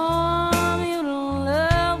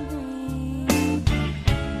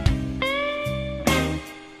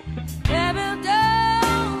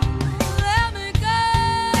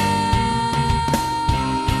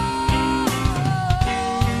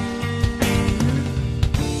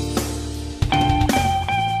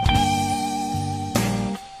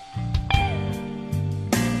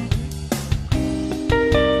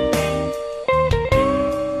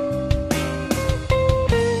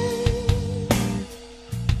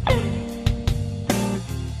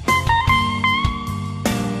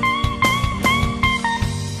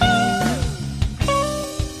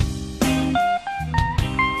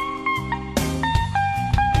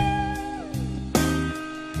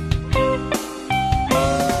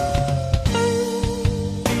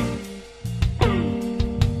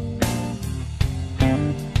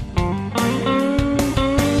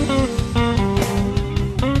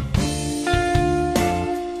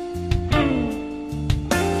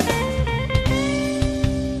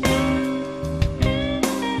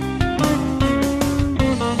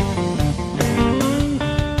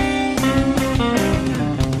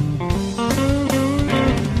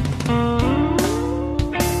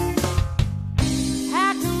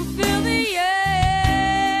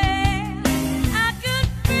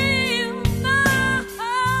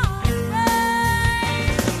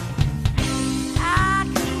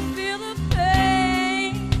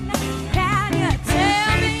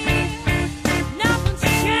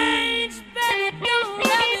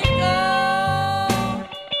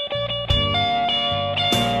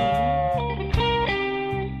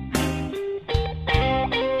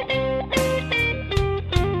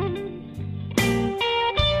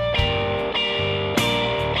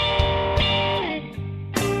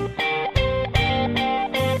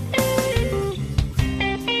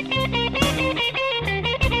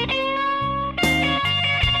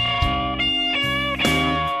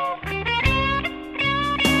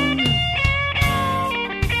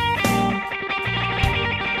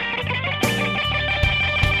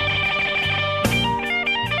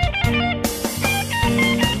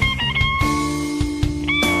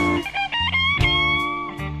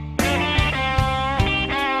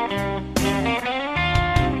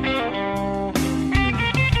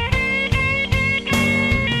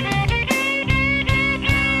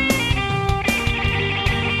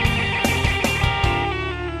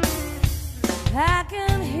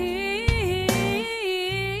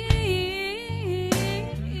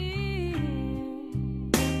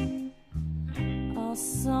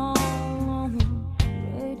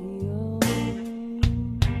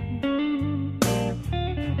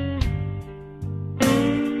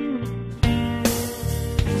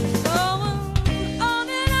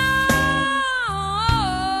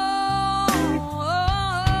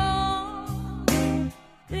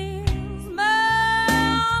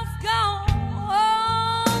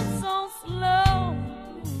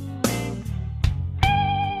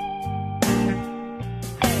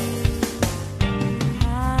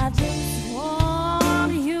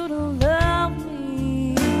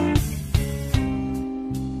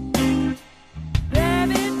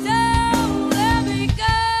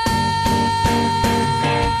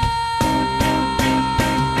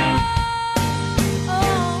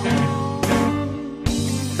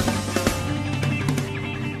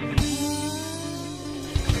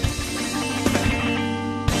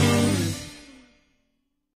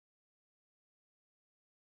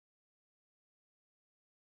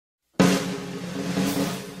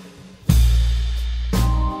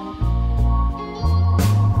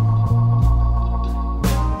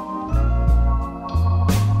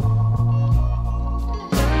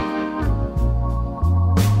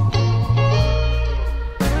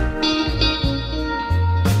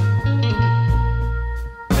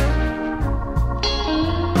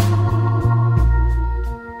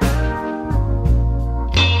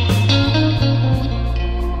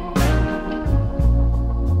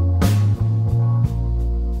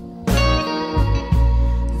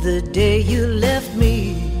the day you left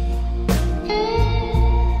me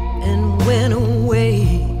and went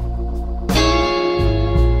away.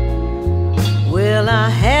 Well, I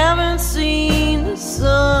haven't seen the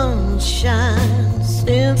sunshine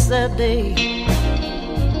since that day.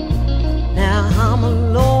 Now I'm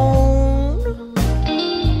alone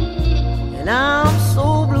and I'm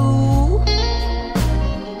so blue,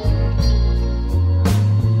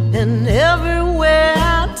 and everywhere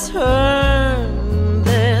I turn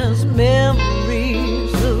there's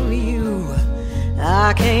memories of you.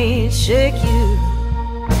 I can't shake you.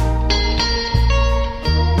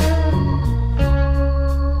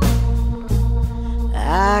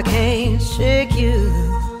 I can't shake you.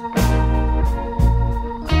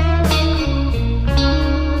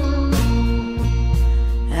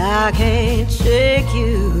 I can't shake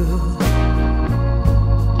you.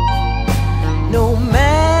 No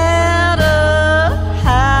matter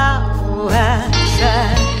how I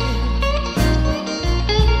try.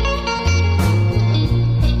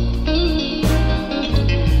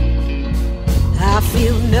 I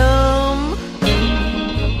feel numb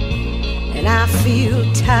and I feel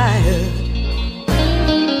tired,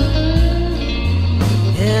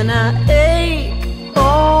 and I ache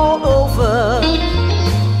all over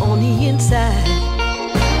on the inside.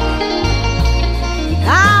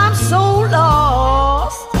 I'm so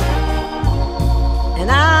lost and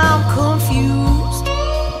I'm confused,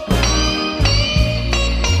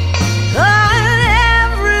 and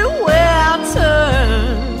everywhere I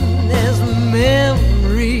turn there's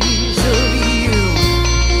memories of you.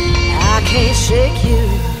 I can't shake you.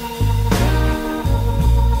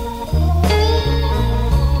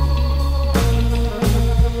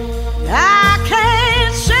 I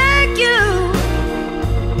can't shake you.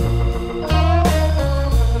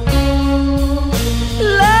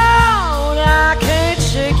 Lord, I can't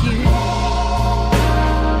shake you.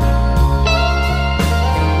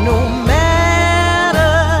 No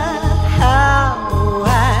matter how I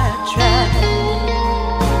try.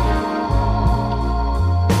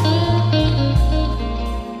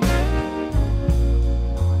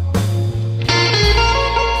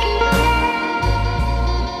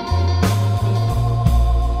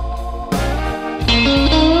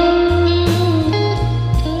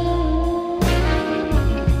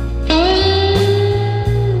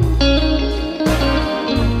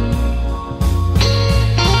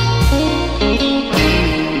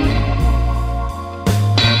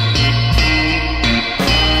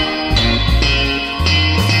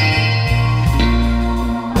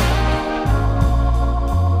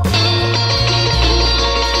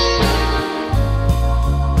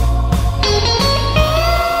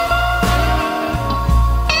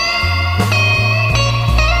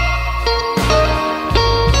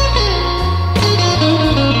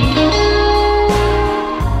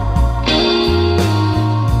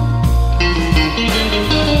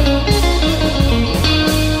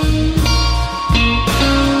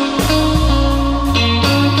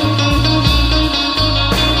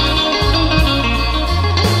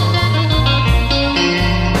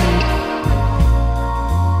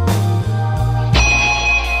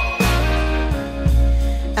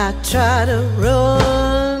 I try to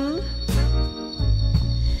run,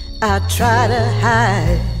 I try to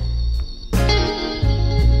hide,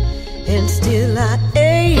 and still I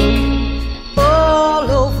ache all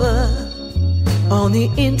over on the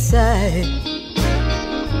inside.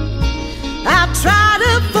 I try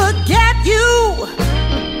to forget you,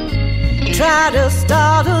 try to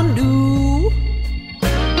start anew,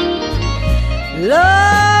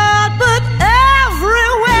 Lord, but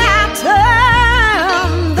everywhere I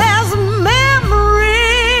turn there's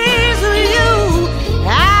memories of you. I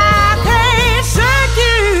can't shake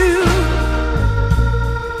you.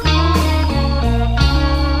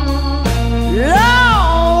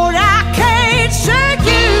 Lord, I can't shake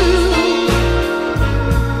you.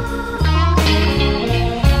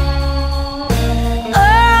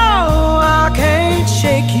 Oh, I can't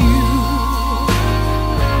shake you.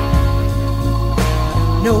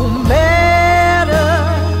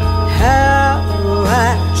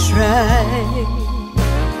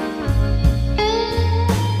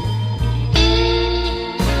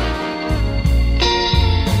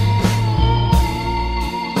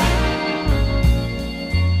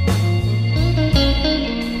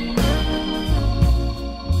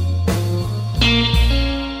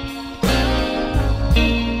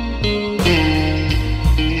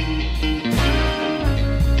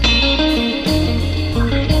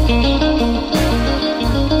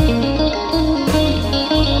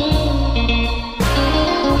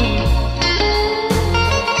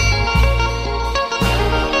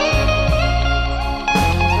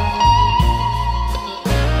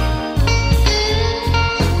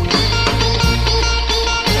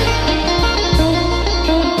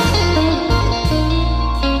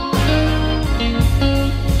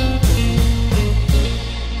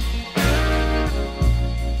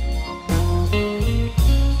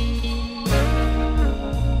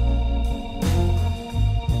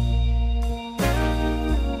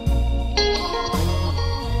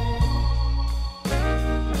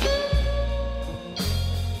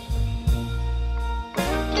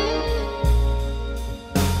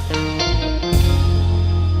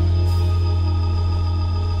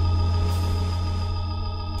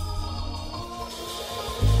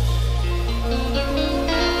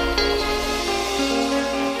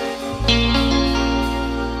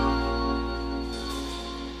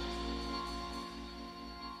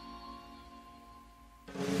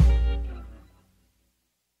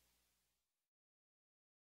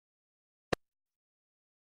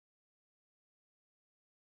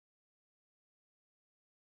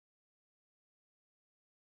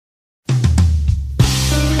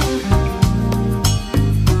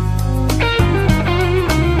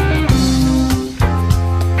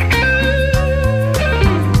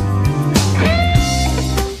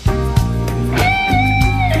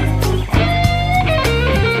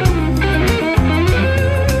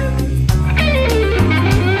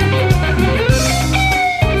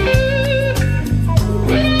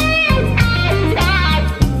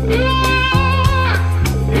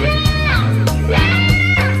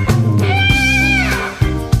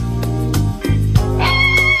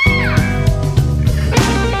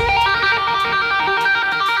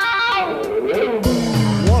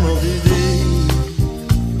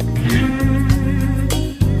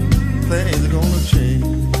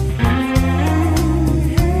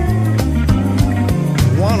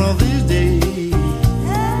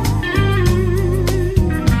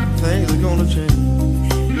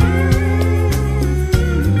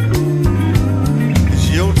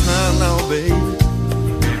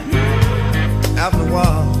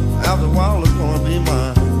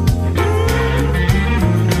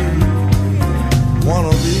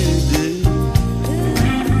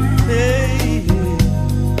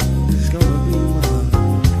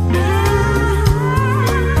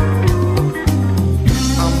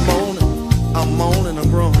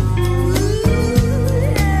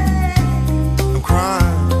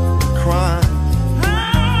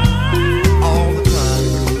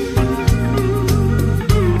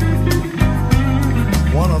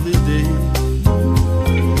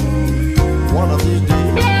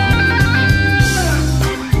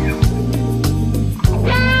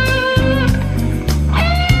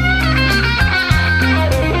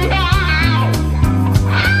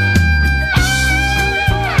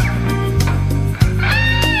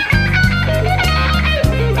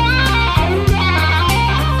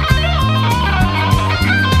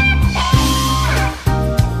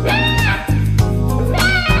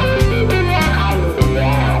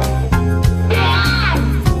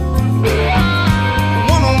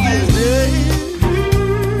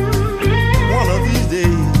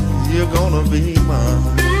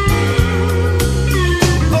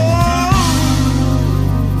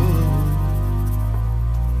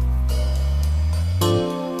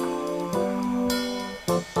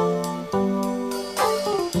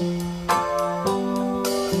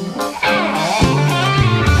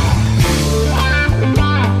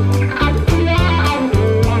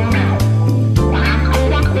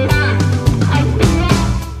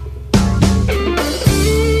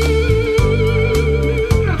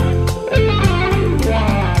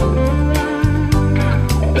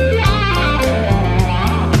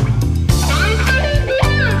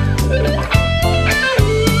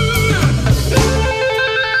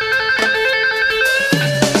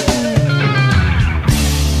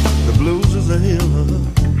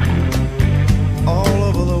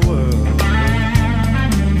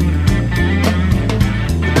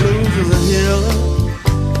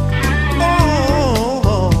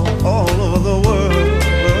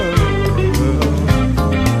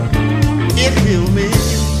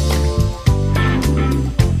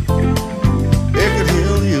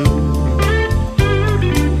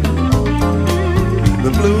 The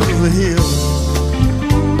blues are here.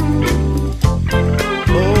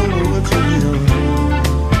 Oh, it's a hill.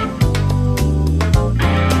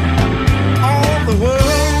 All the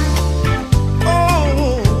world, oh,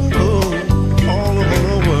 all over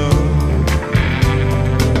the world.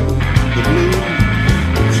 The blues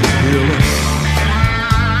is here.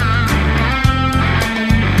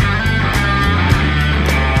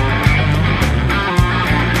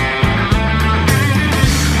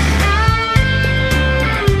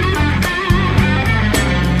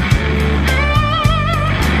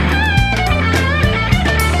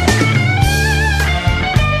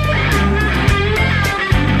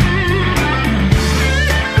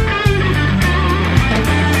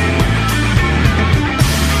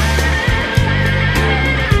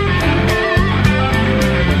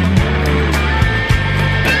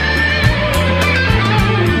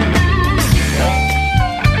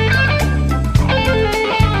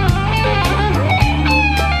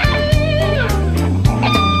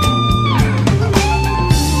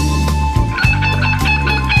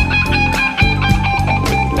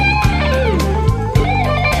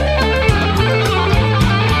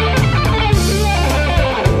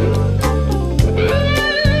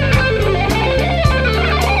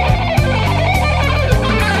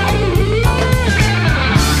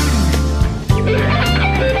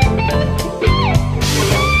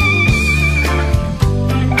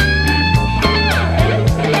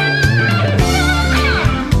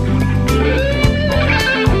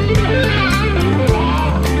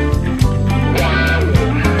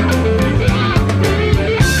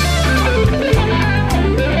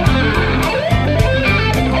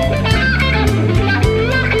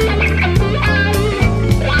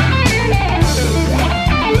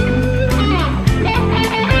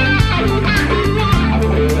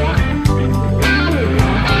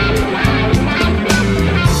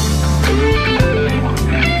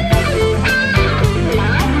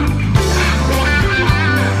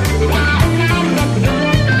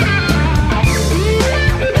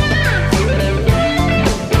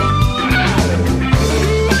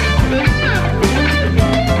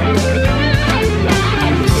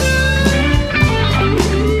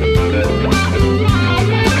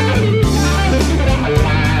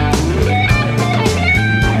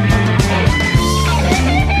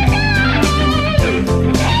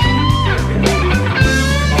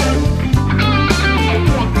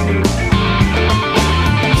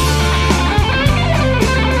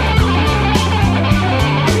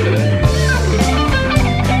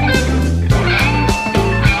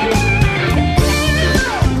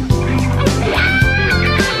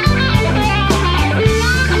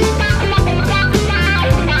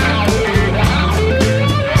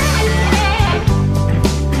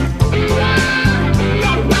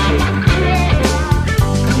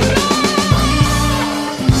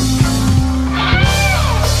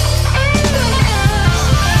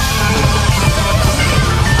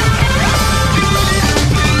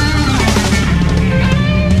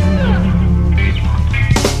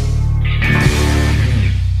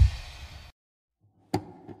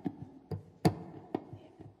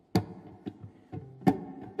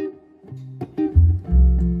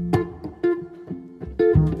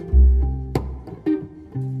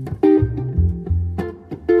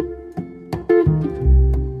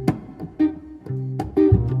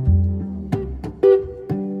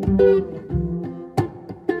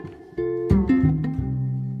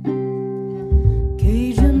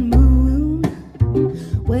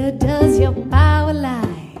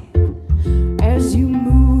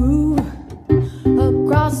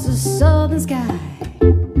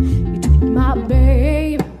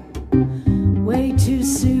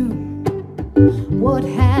 What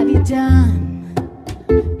have you done?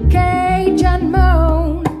 Cajun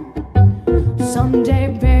moan.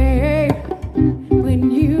 Someday, babe,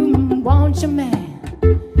 when you want your man,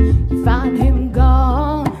 you find him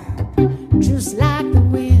gone, just like the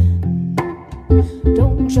wind.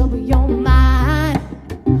 Don't trouble your mind,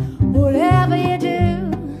 whatever you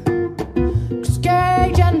do, 'cause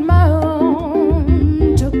Cajun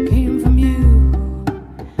moan took him from you.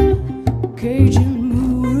 Cajun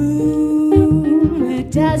moon, where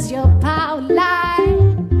does your power lie?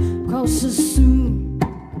 Across the Sioux,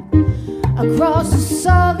 across the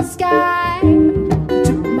southern sky,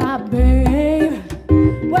 took my babe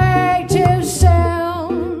way too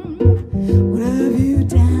soon. What have you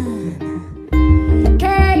done?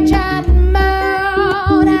 Cajun moon.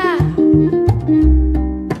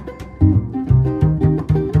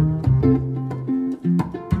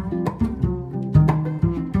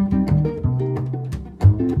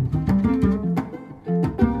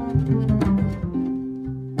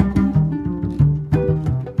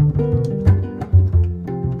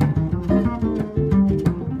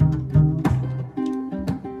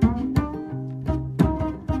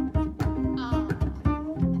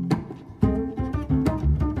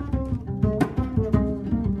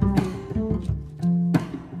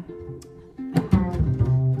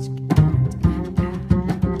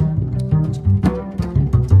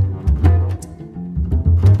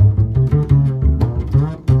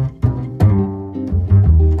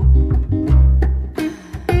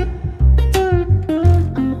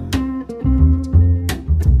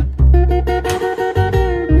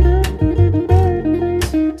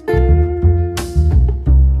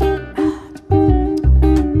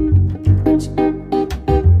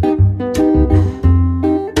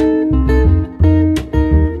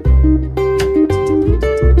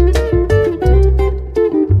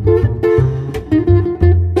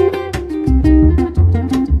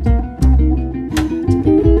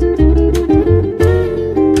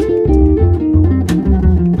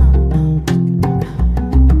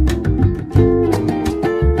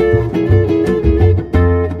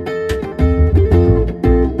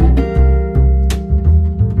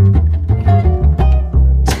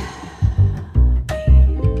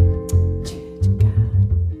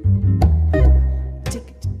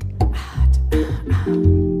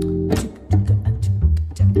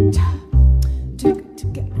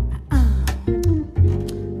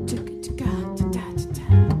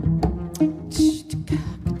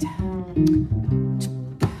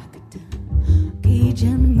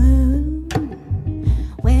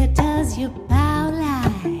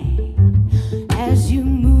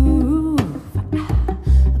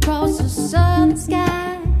 southern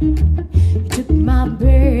sky. You took my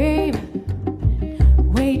babe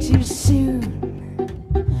way too soon.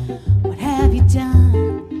 What have you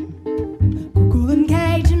done? Google and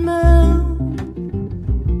Cajun moon.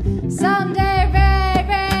 Someday,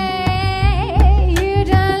 baby, you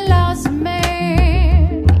done lost me.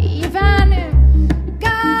 You find it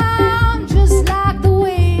gone just like the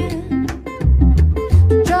wind.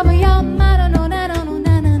 Trouble your mind, no, no, no, no,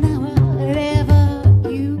 no, no, no. Whatever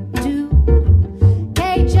you do,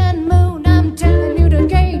 Cajun moon, I'm telling you, the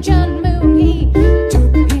Cajun moon, he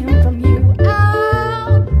took him from you.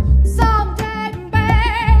 Oh, someday,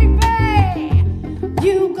 baby,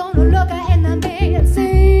 you gonna look her in the mirror and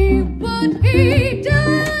see what he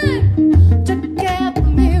done. Took care of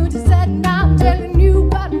me, just said, now I'm telling you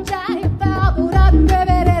what I'm telling you about. But I'm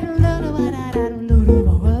baby, that little what I don't know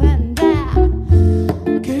what I'm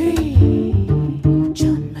down.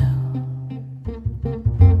 Cajun moon.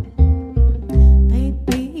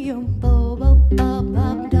 Baby, you bo bo bo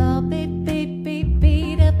bo da baby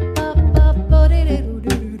baby da bo bo bo de do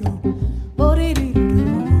do do bo de do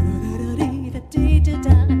do da da da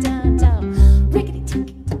da da da rickety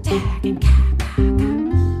tick tack and ka ka ka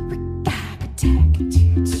rick tack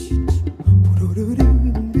bo do do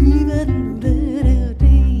do da da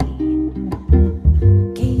da.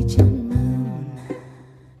 Cajun moon,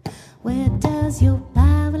 where does your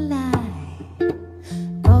power lie?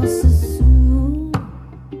 Across the zoo,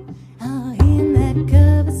 in that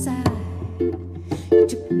cover side. You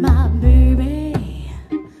took my baby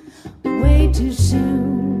way too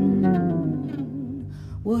soon.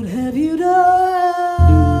 What have you done,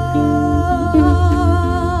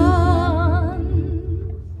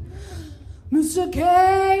 Mr.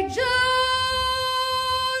 Cajun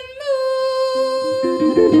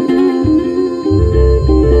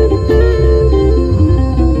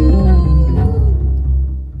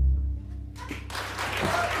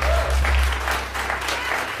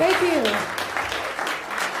Thank you.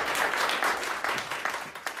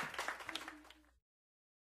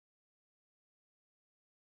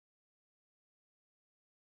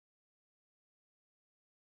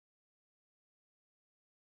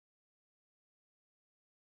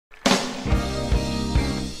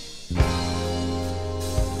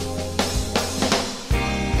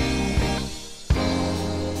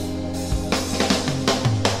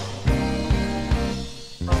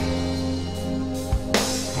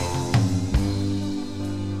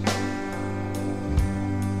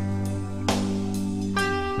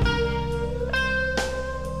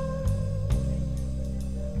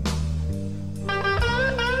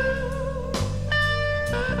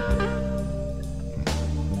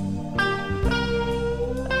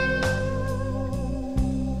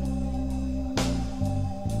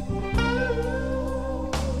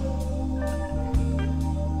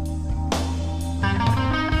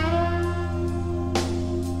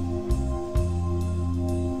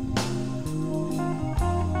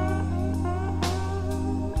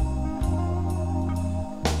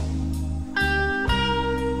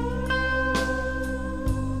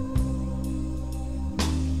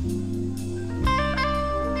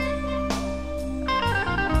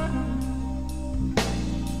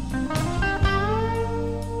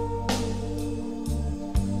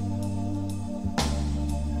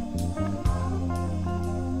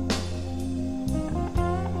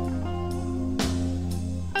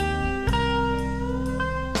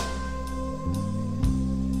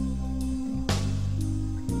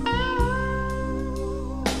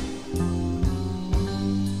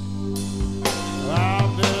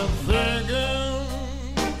 I've been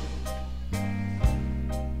thinking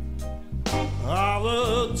of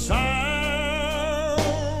the time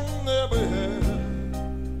that we had.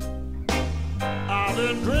 I've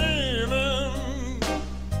been dreaming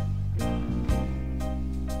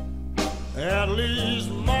at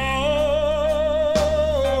least more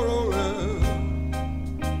or less.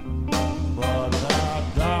 But now,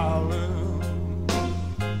 darling,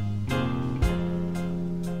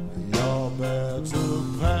 you're back to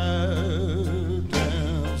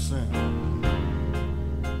dancing,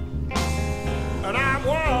 and I'm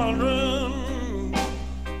wondering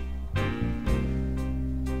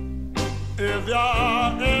if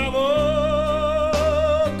you're ever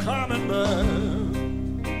coming back.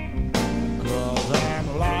 'Cause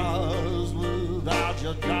I'm lost without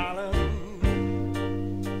you, darling.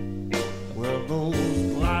 Well,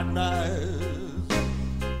 those black nights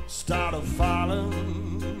started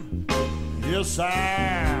falling. Yes,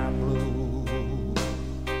 I'm blue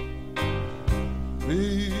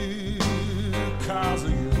because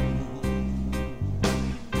of you.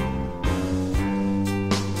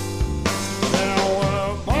 There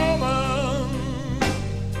were moments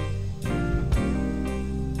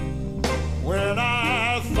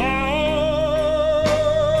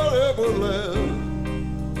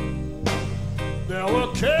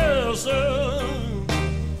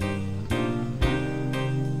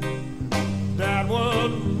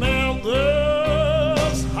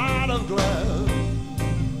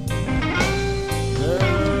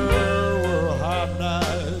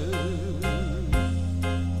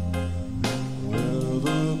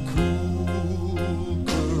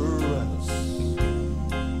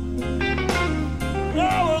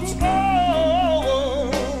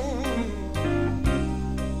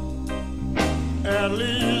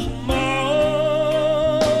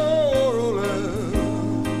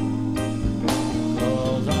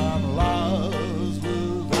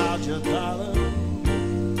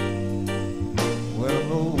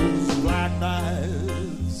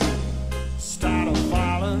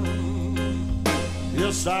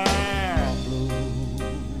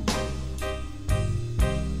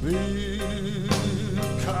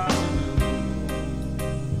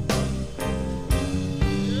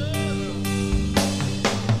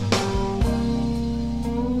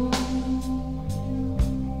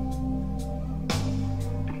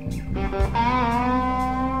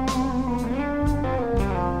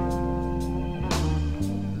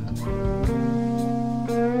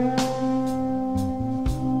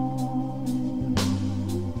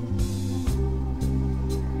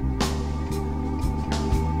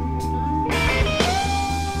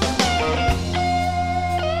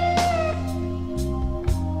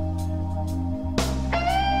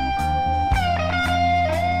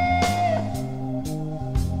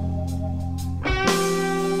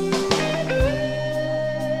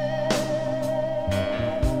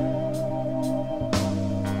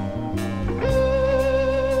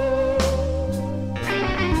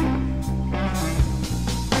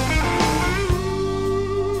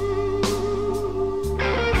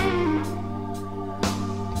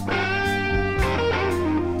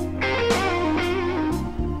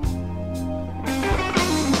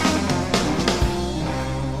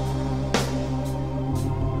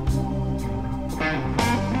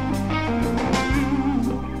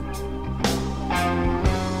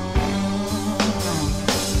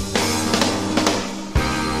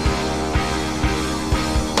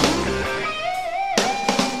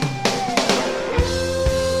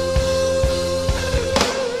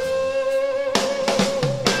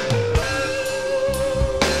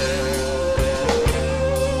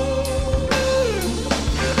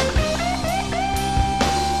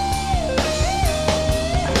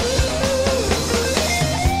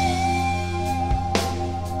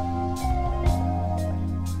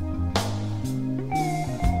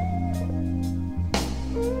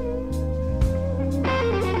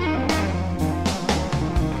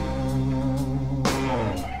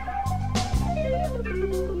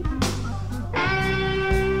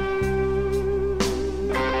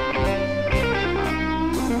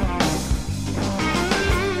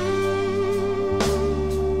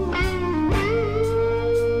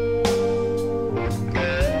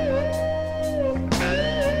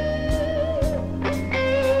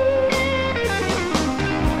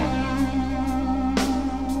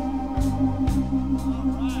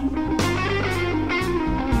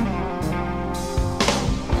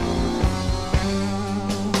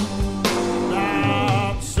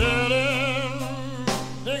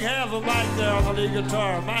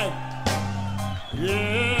Guitar, Mike.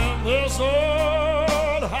 Yeah, this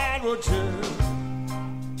old hardwood chair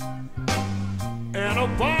and a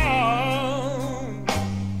barn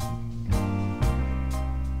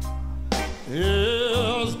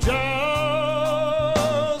is just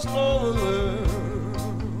over there.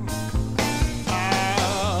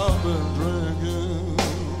 I've been drinking,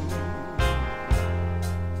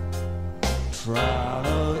 trying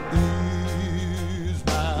to ease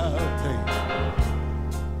my pain.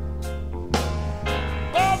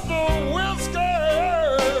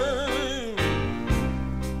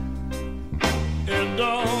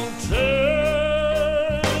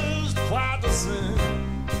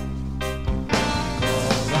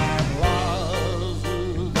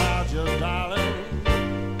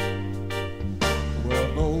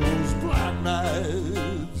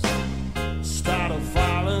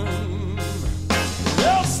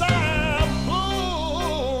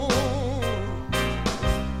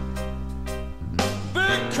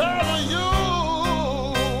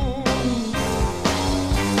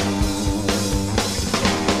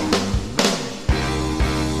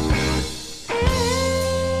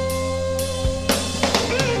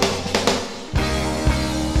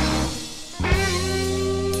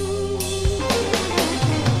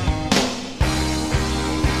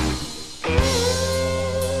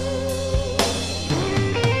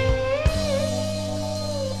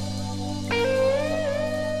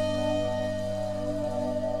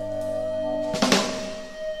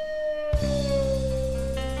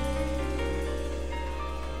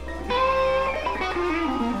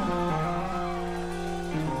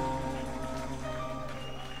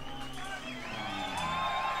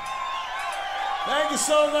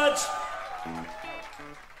 so much.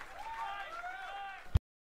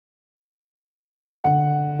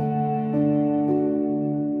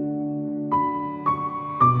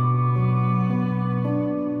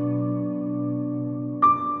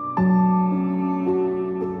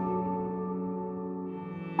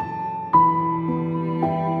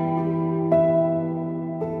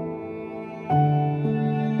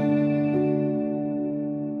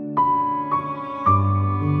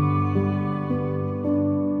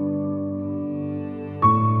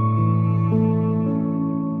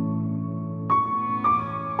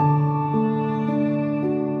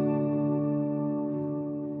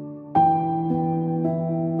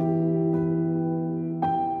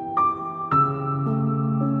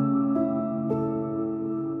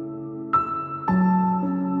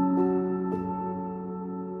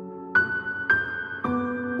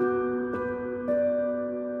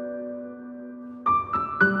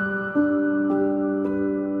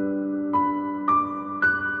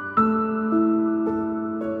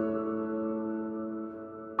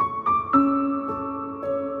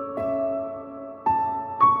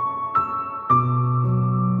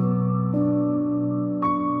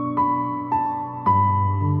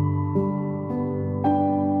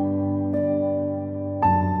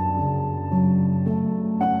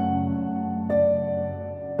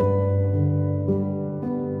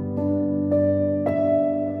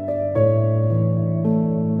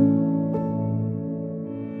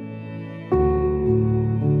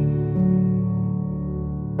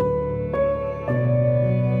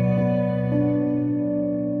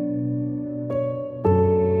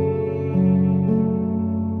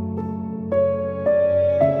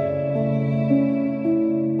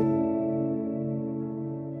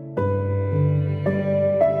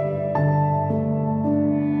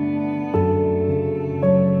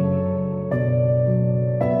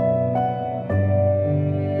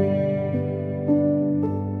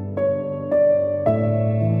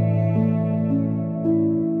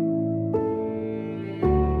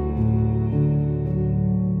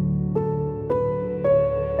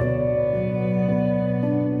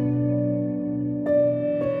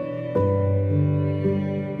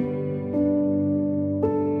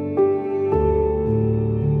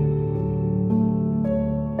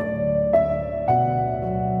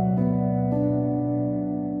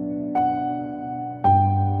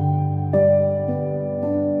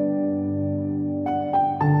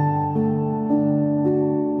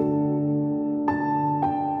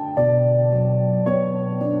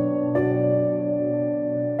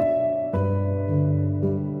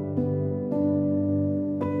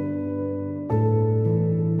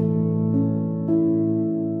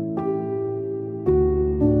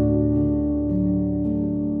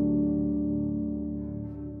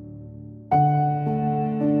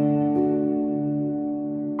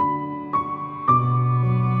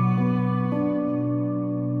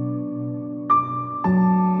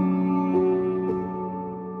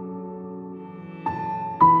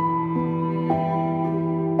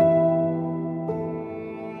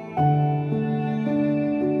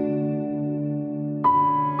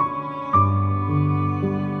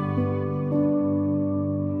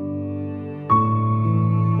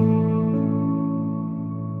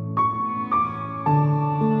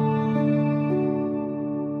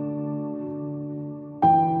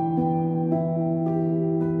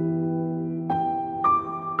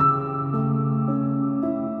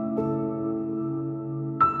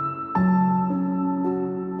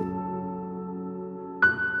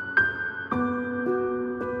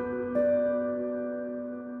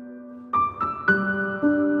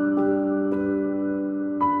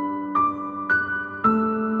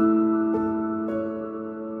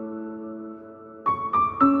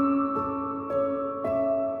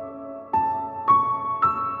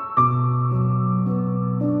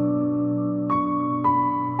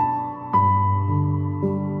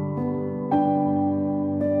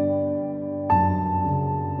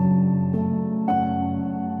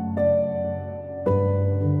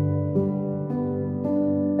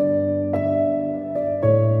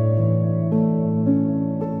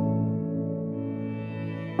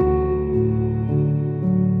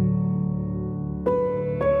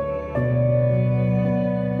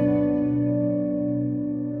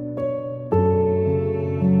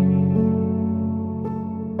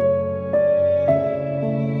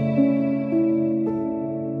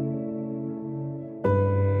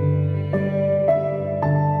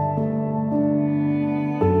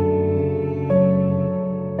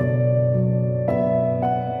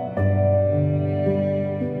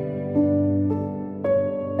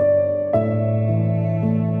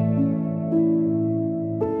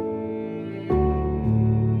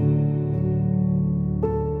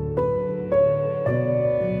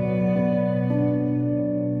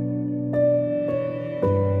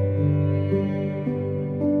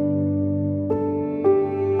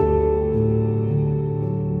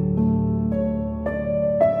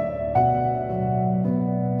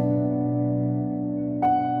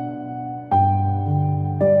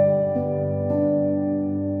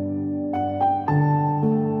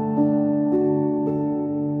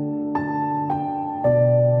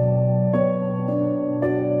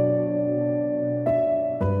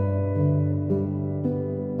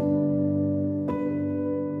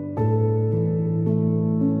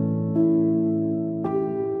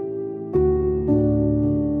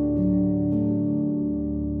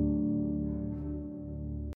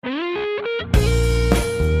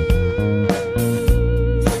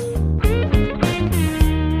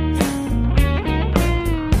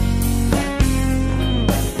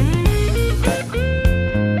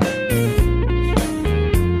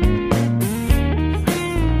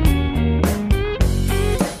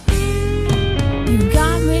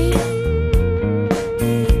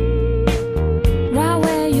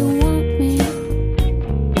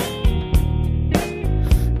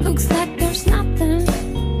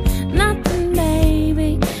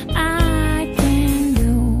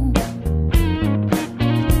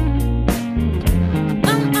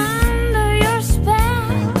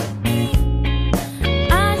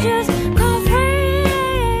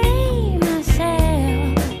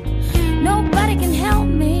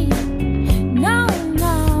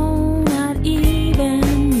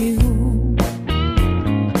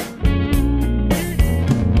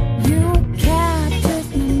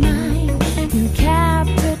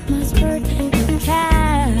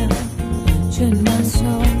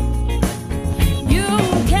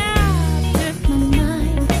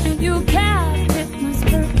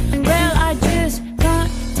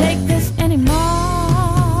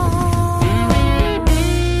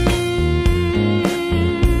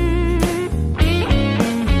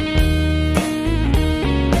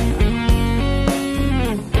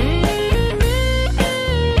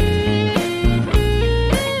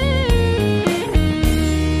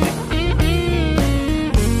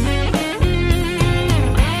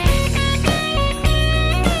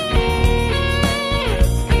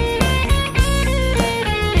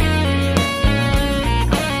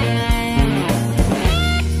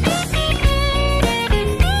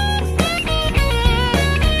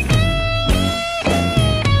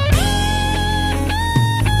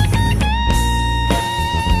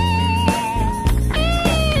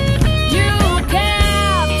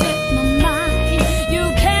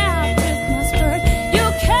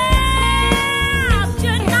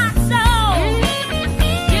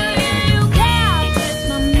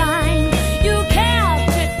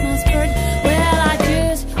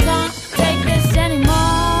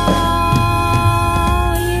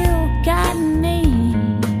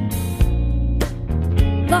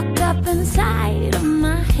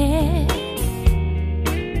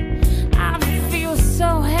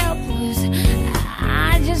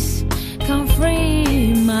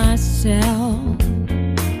 myself.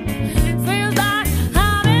 Feels like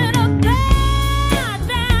I'm in a bad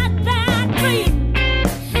dream.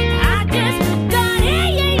 I just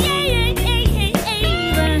can't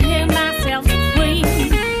even hear myself scream.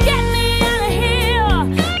 Get me out of here,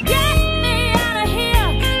 get me out of here.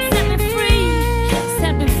 Set me free,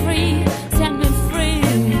 set me free, set me free.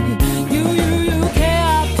 You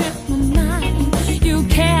captured my mind, you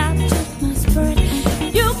captured my spirit,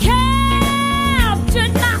 you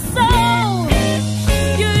captured my soul.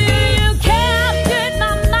 You captured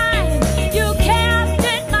my mind, you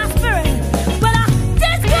captured my spirit. But I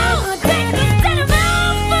just wanna take a step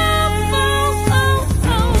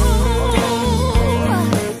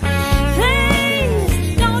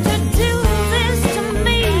Please, don't you do this to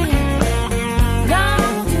me.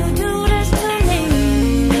 Don't you do this to me.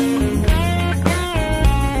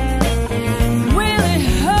 Really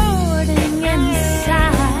hurting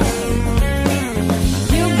inside.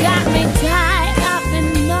 You got me tied up in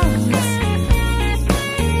knots.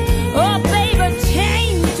 Oh, baby,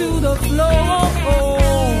 chained to the floor.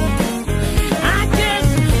 I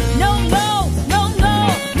just no.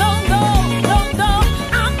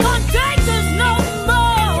 I'm gonna take this no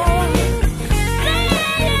more.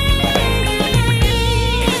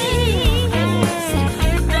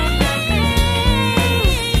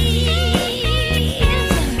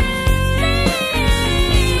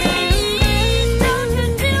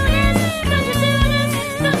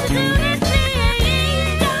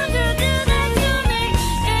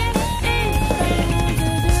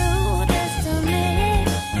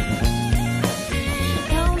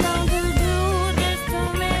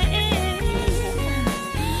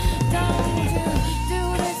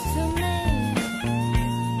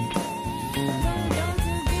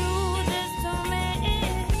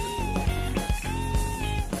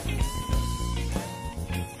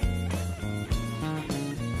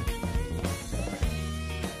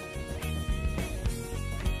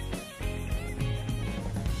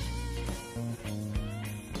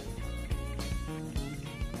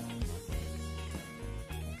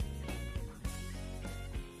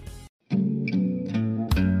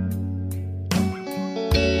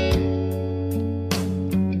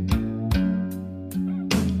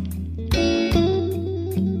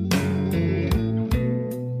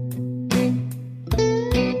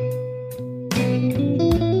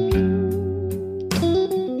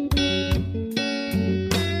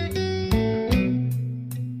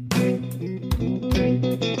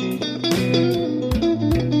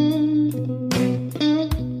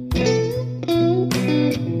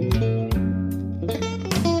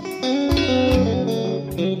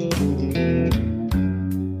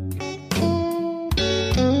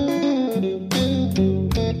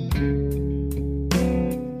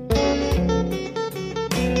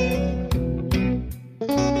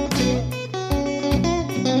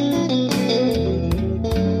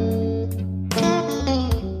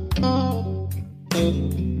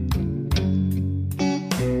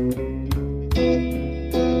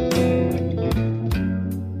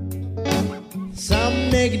 Some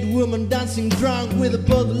naked woman dancing drunk with a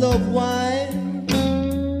bottle of wine.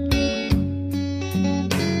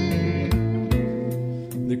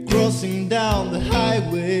 They're crossing down the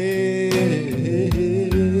highway.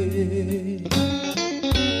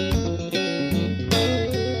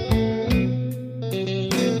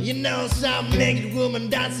 You know, some naked woman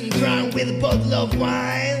dancing drunk with a bottle of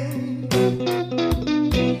wine.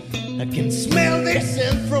 I can smell their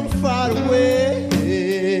scent from far away.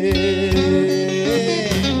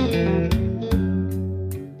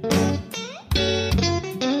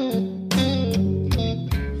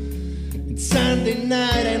 It's Sunday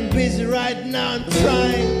night, I'm busy right now.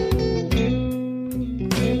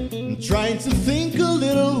 I'm trying to think a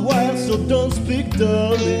little while, so don't speak,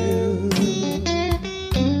 darling.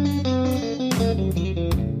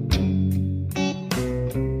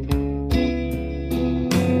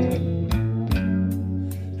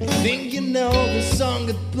 I think you know the song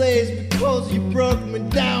that plays because you broke me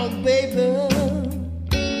down, baby.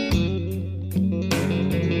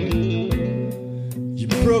 You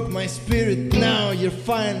broke my spirit, now you're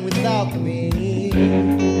fine without me.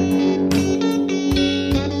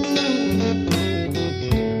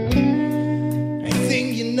 I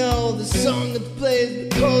think you know the song that plays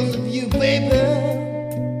because of you, baby.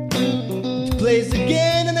 It plays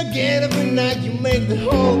again and again every night, you make the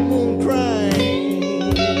whole moon cry.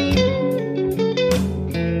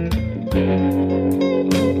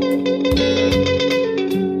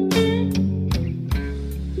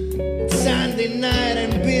 Sunday night,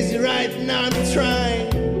 I'm busy right now.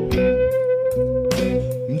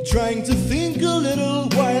 I'm trying to think a little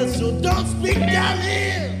while, so don't speak,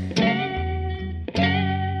 darling.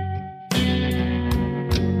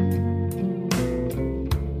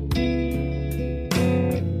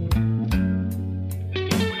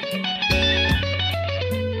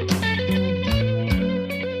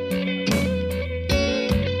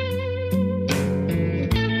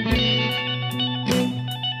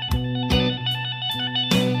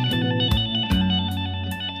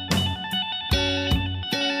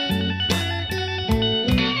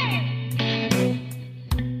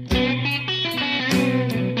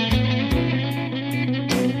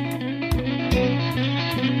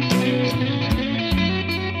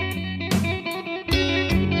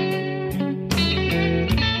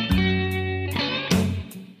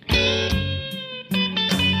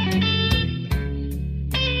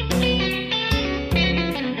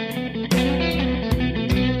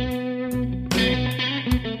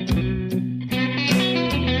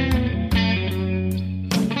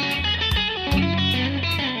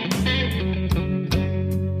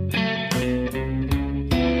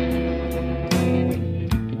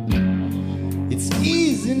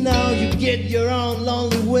 get your own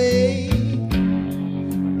lonely way.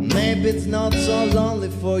 Maybe it's not so lonely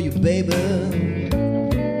for you, baby.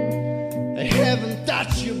 I haven't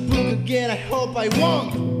touched your book again, I hope I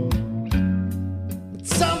won't. But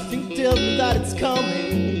something tells me that it's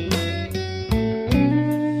coming.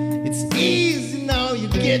 It's easy now, you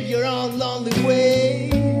get your own lonely way.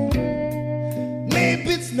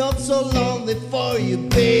 Maybe it's not so lonely for you,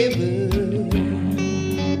 baby.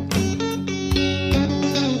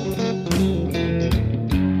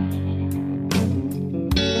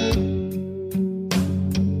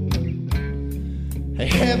 I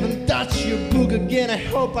haven't touched your book again, I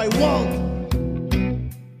hope I won't.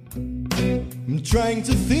 I'm trying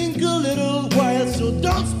to think a little while, so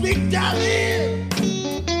don't speak, darling.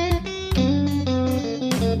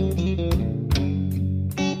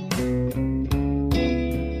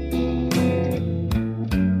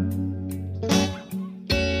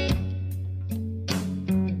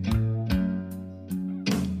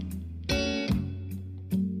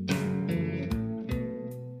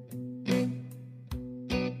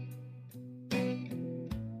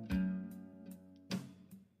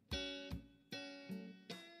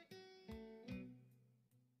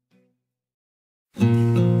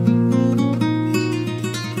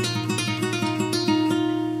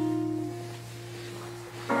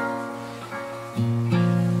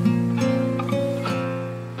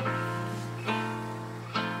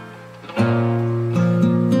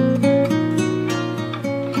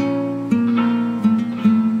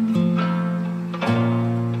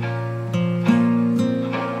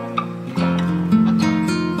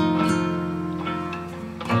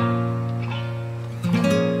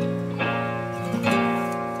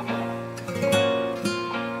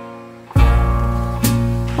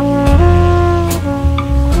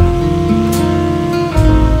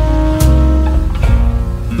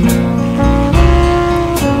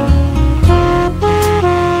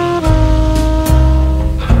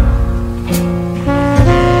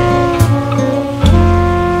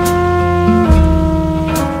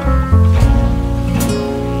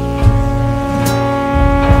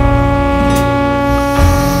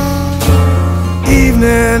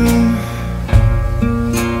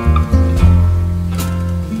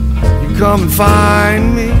 Come and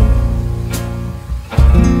find me.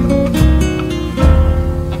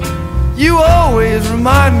 You always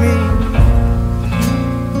remind me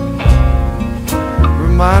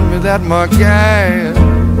that my gas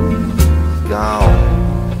is gone.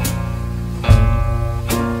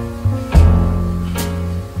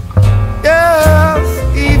 Yes,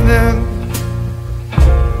 evening,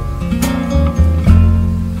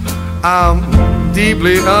 I'm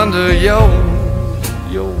deeply under your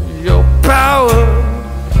power.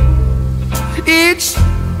 Each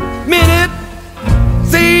minute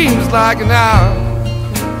seems like an hour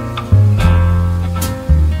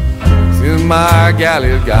since my gal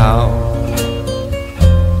is gone.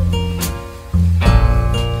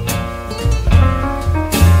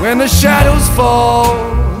 When the shadows fall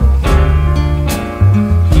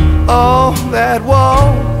on that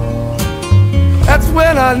wall, that's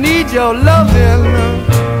when I need your loving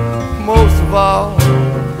most of all.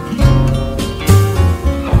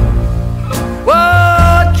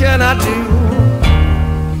 What can I do?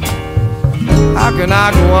 How can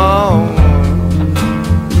I go on?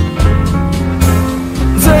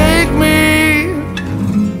 Take me,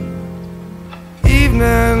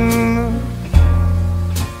 evening,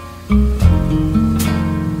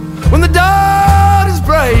 when the dawn is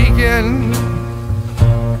breaking.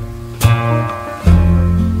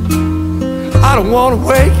 I don't want to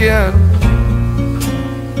waken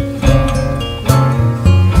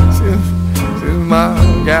since my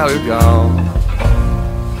gal is gone.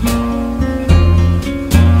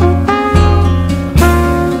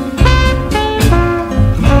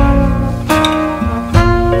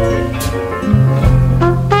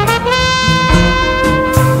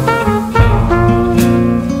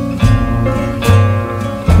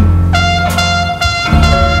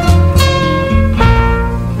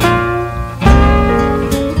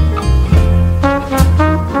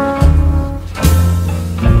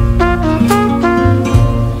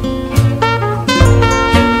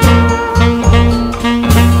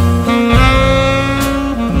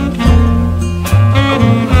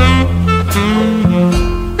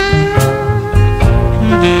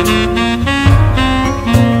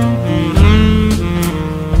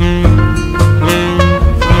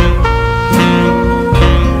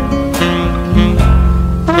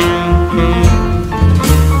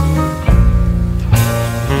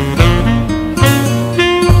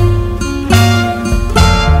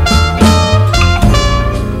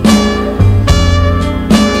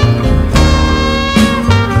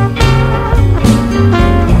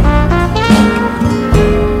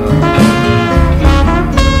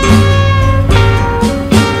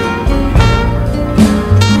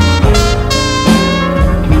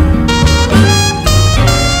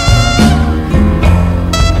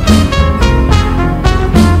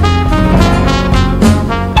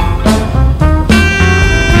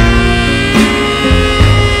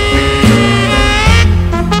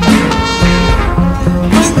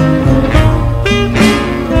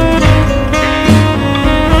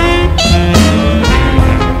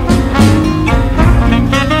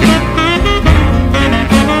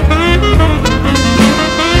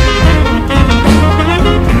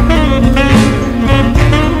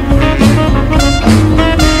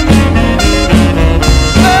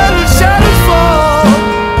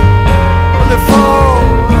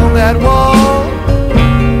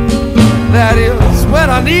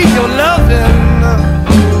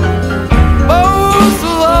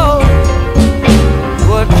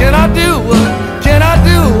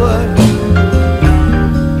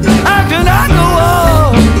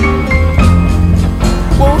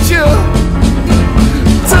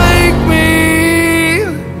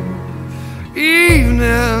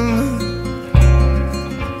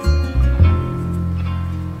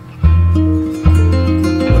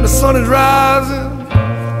 sun is rising,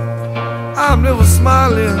 I'm never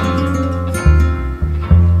smiling.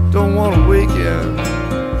 Don't wanna wake yet,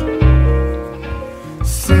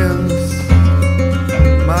 since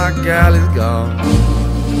my gal is gone.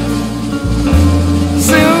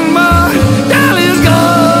 Since my gal is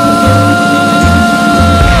gone.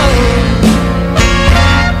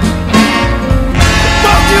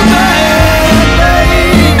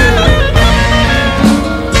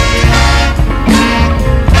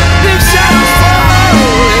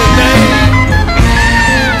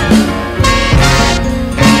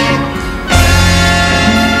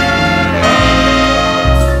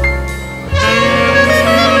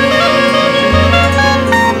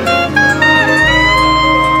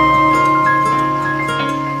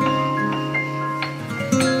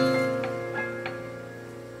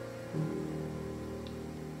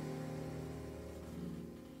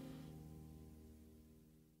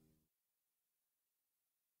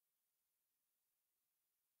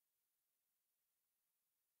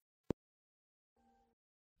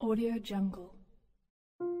 Audio Jungle.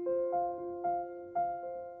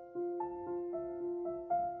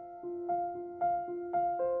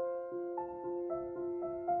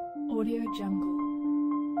 Audio Jungle.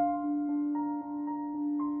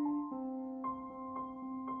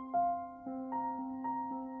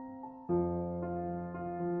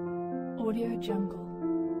 Audio Jungle.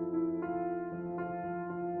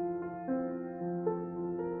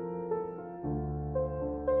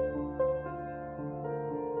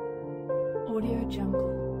 Audio Jungle.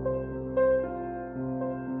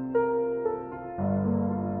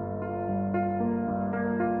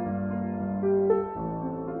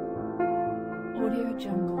 Audio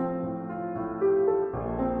Jungle.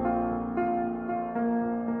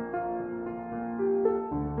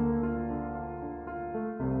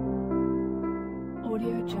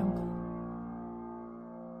 Audio Jungle.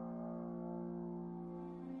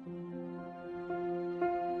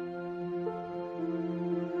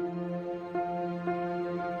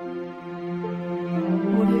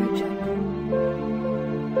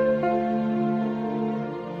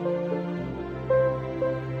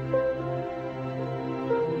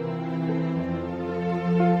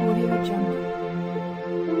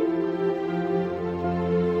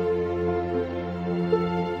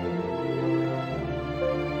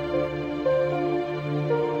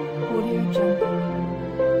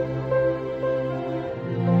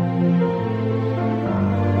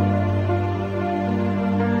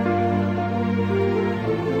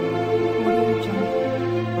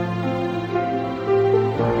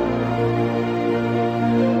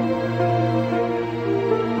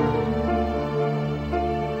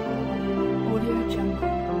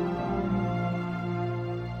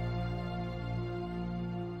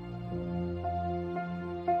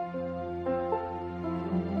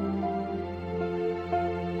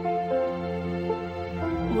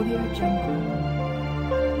 Audio Jungle.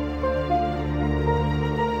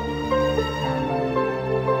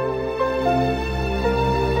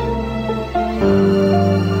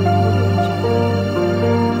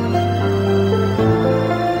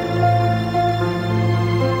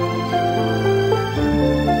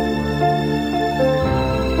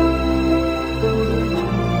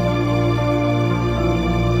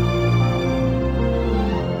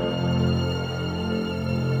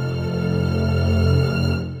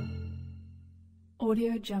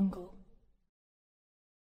 Audio Jungle.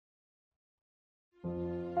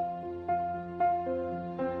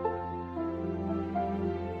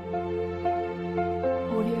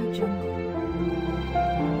 Audio Jungle.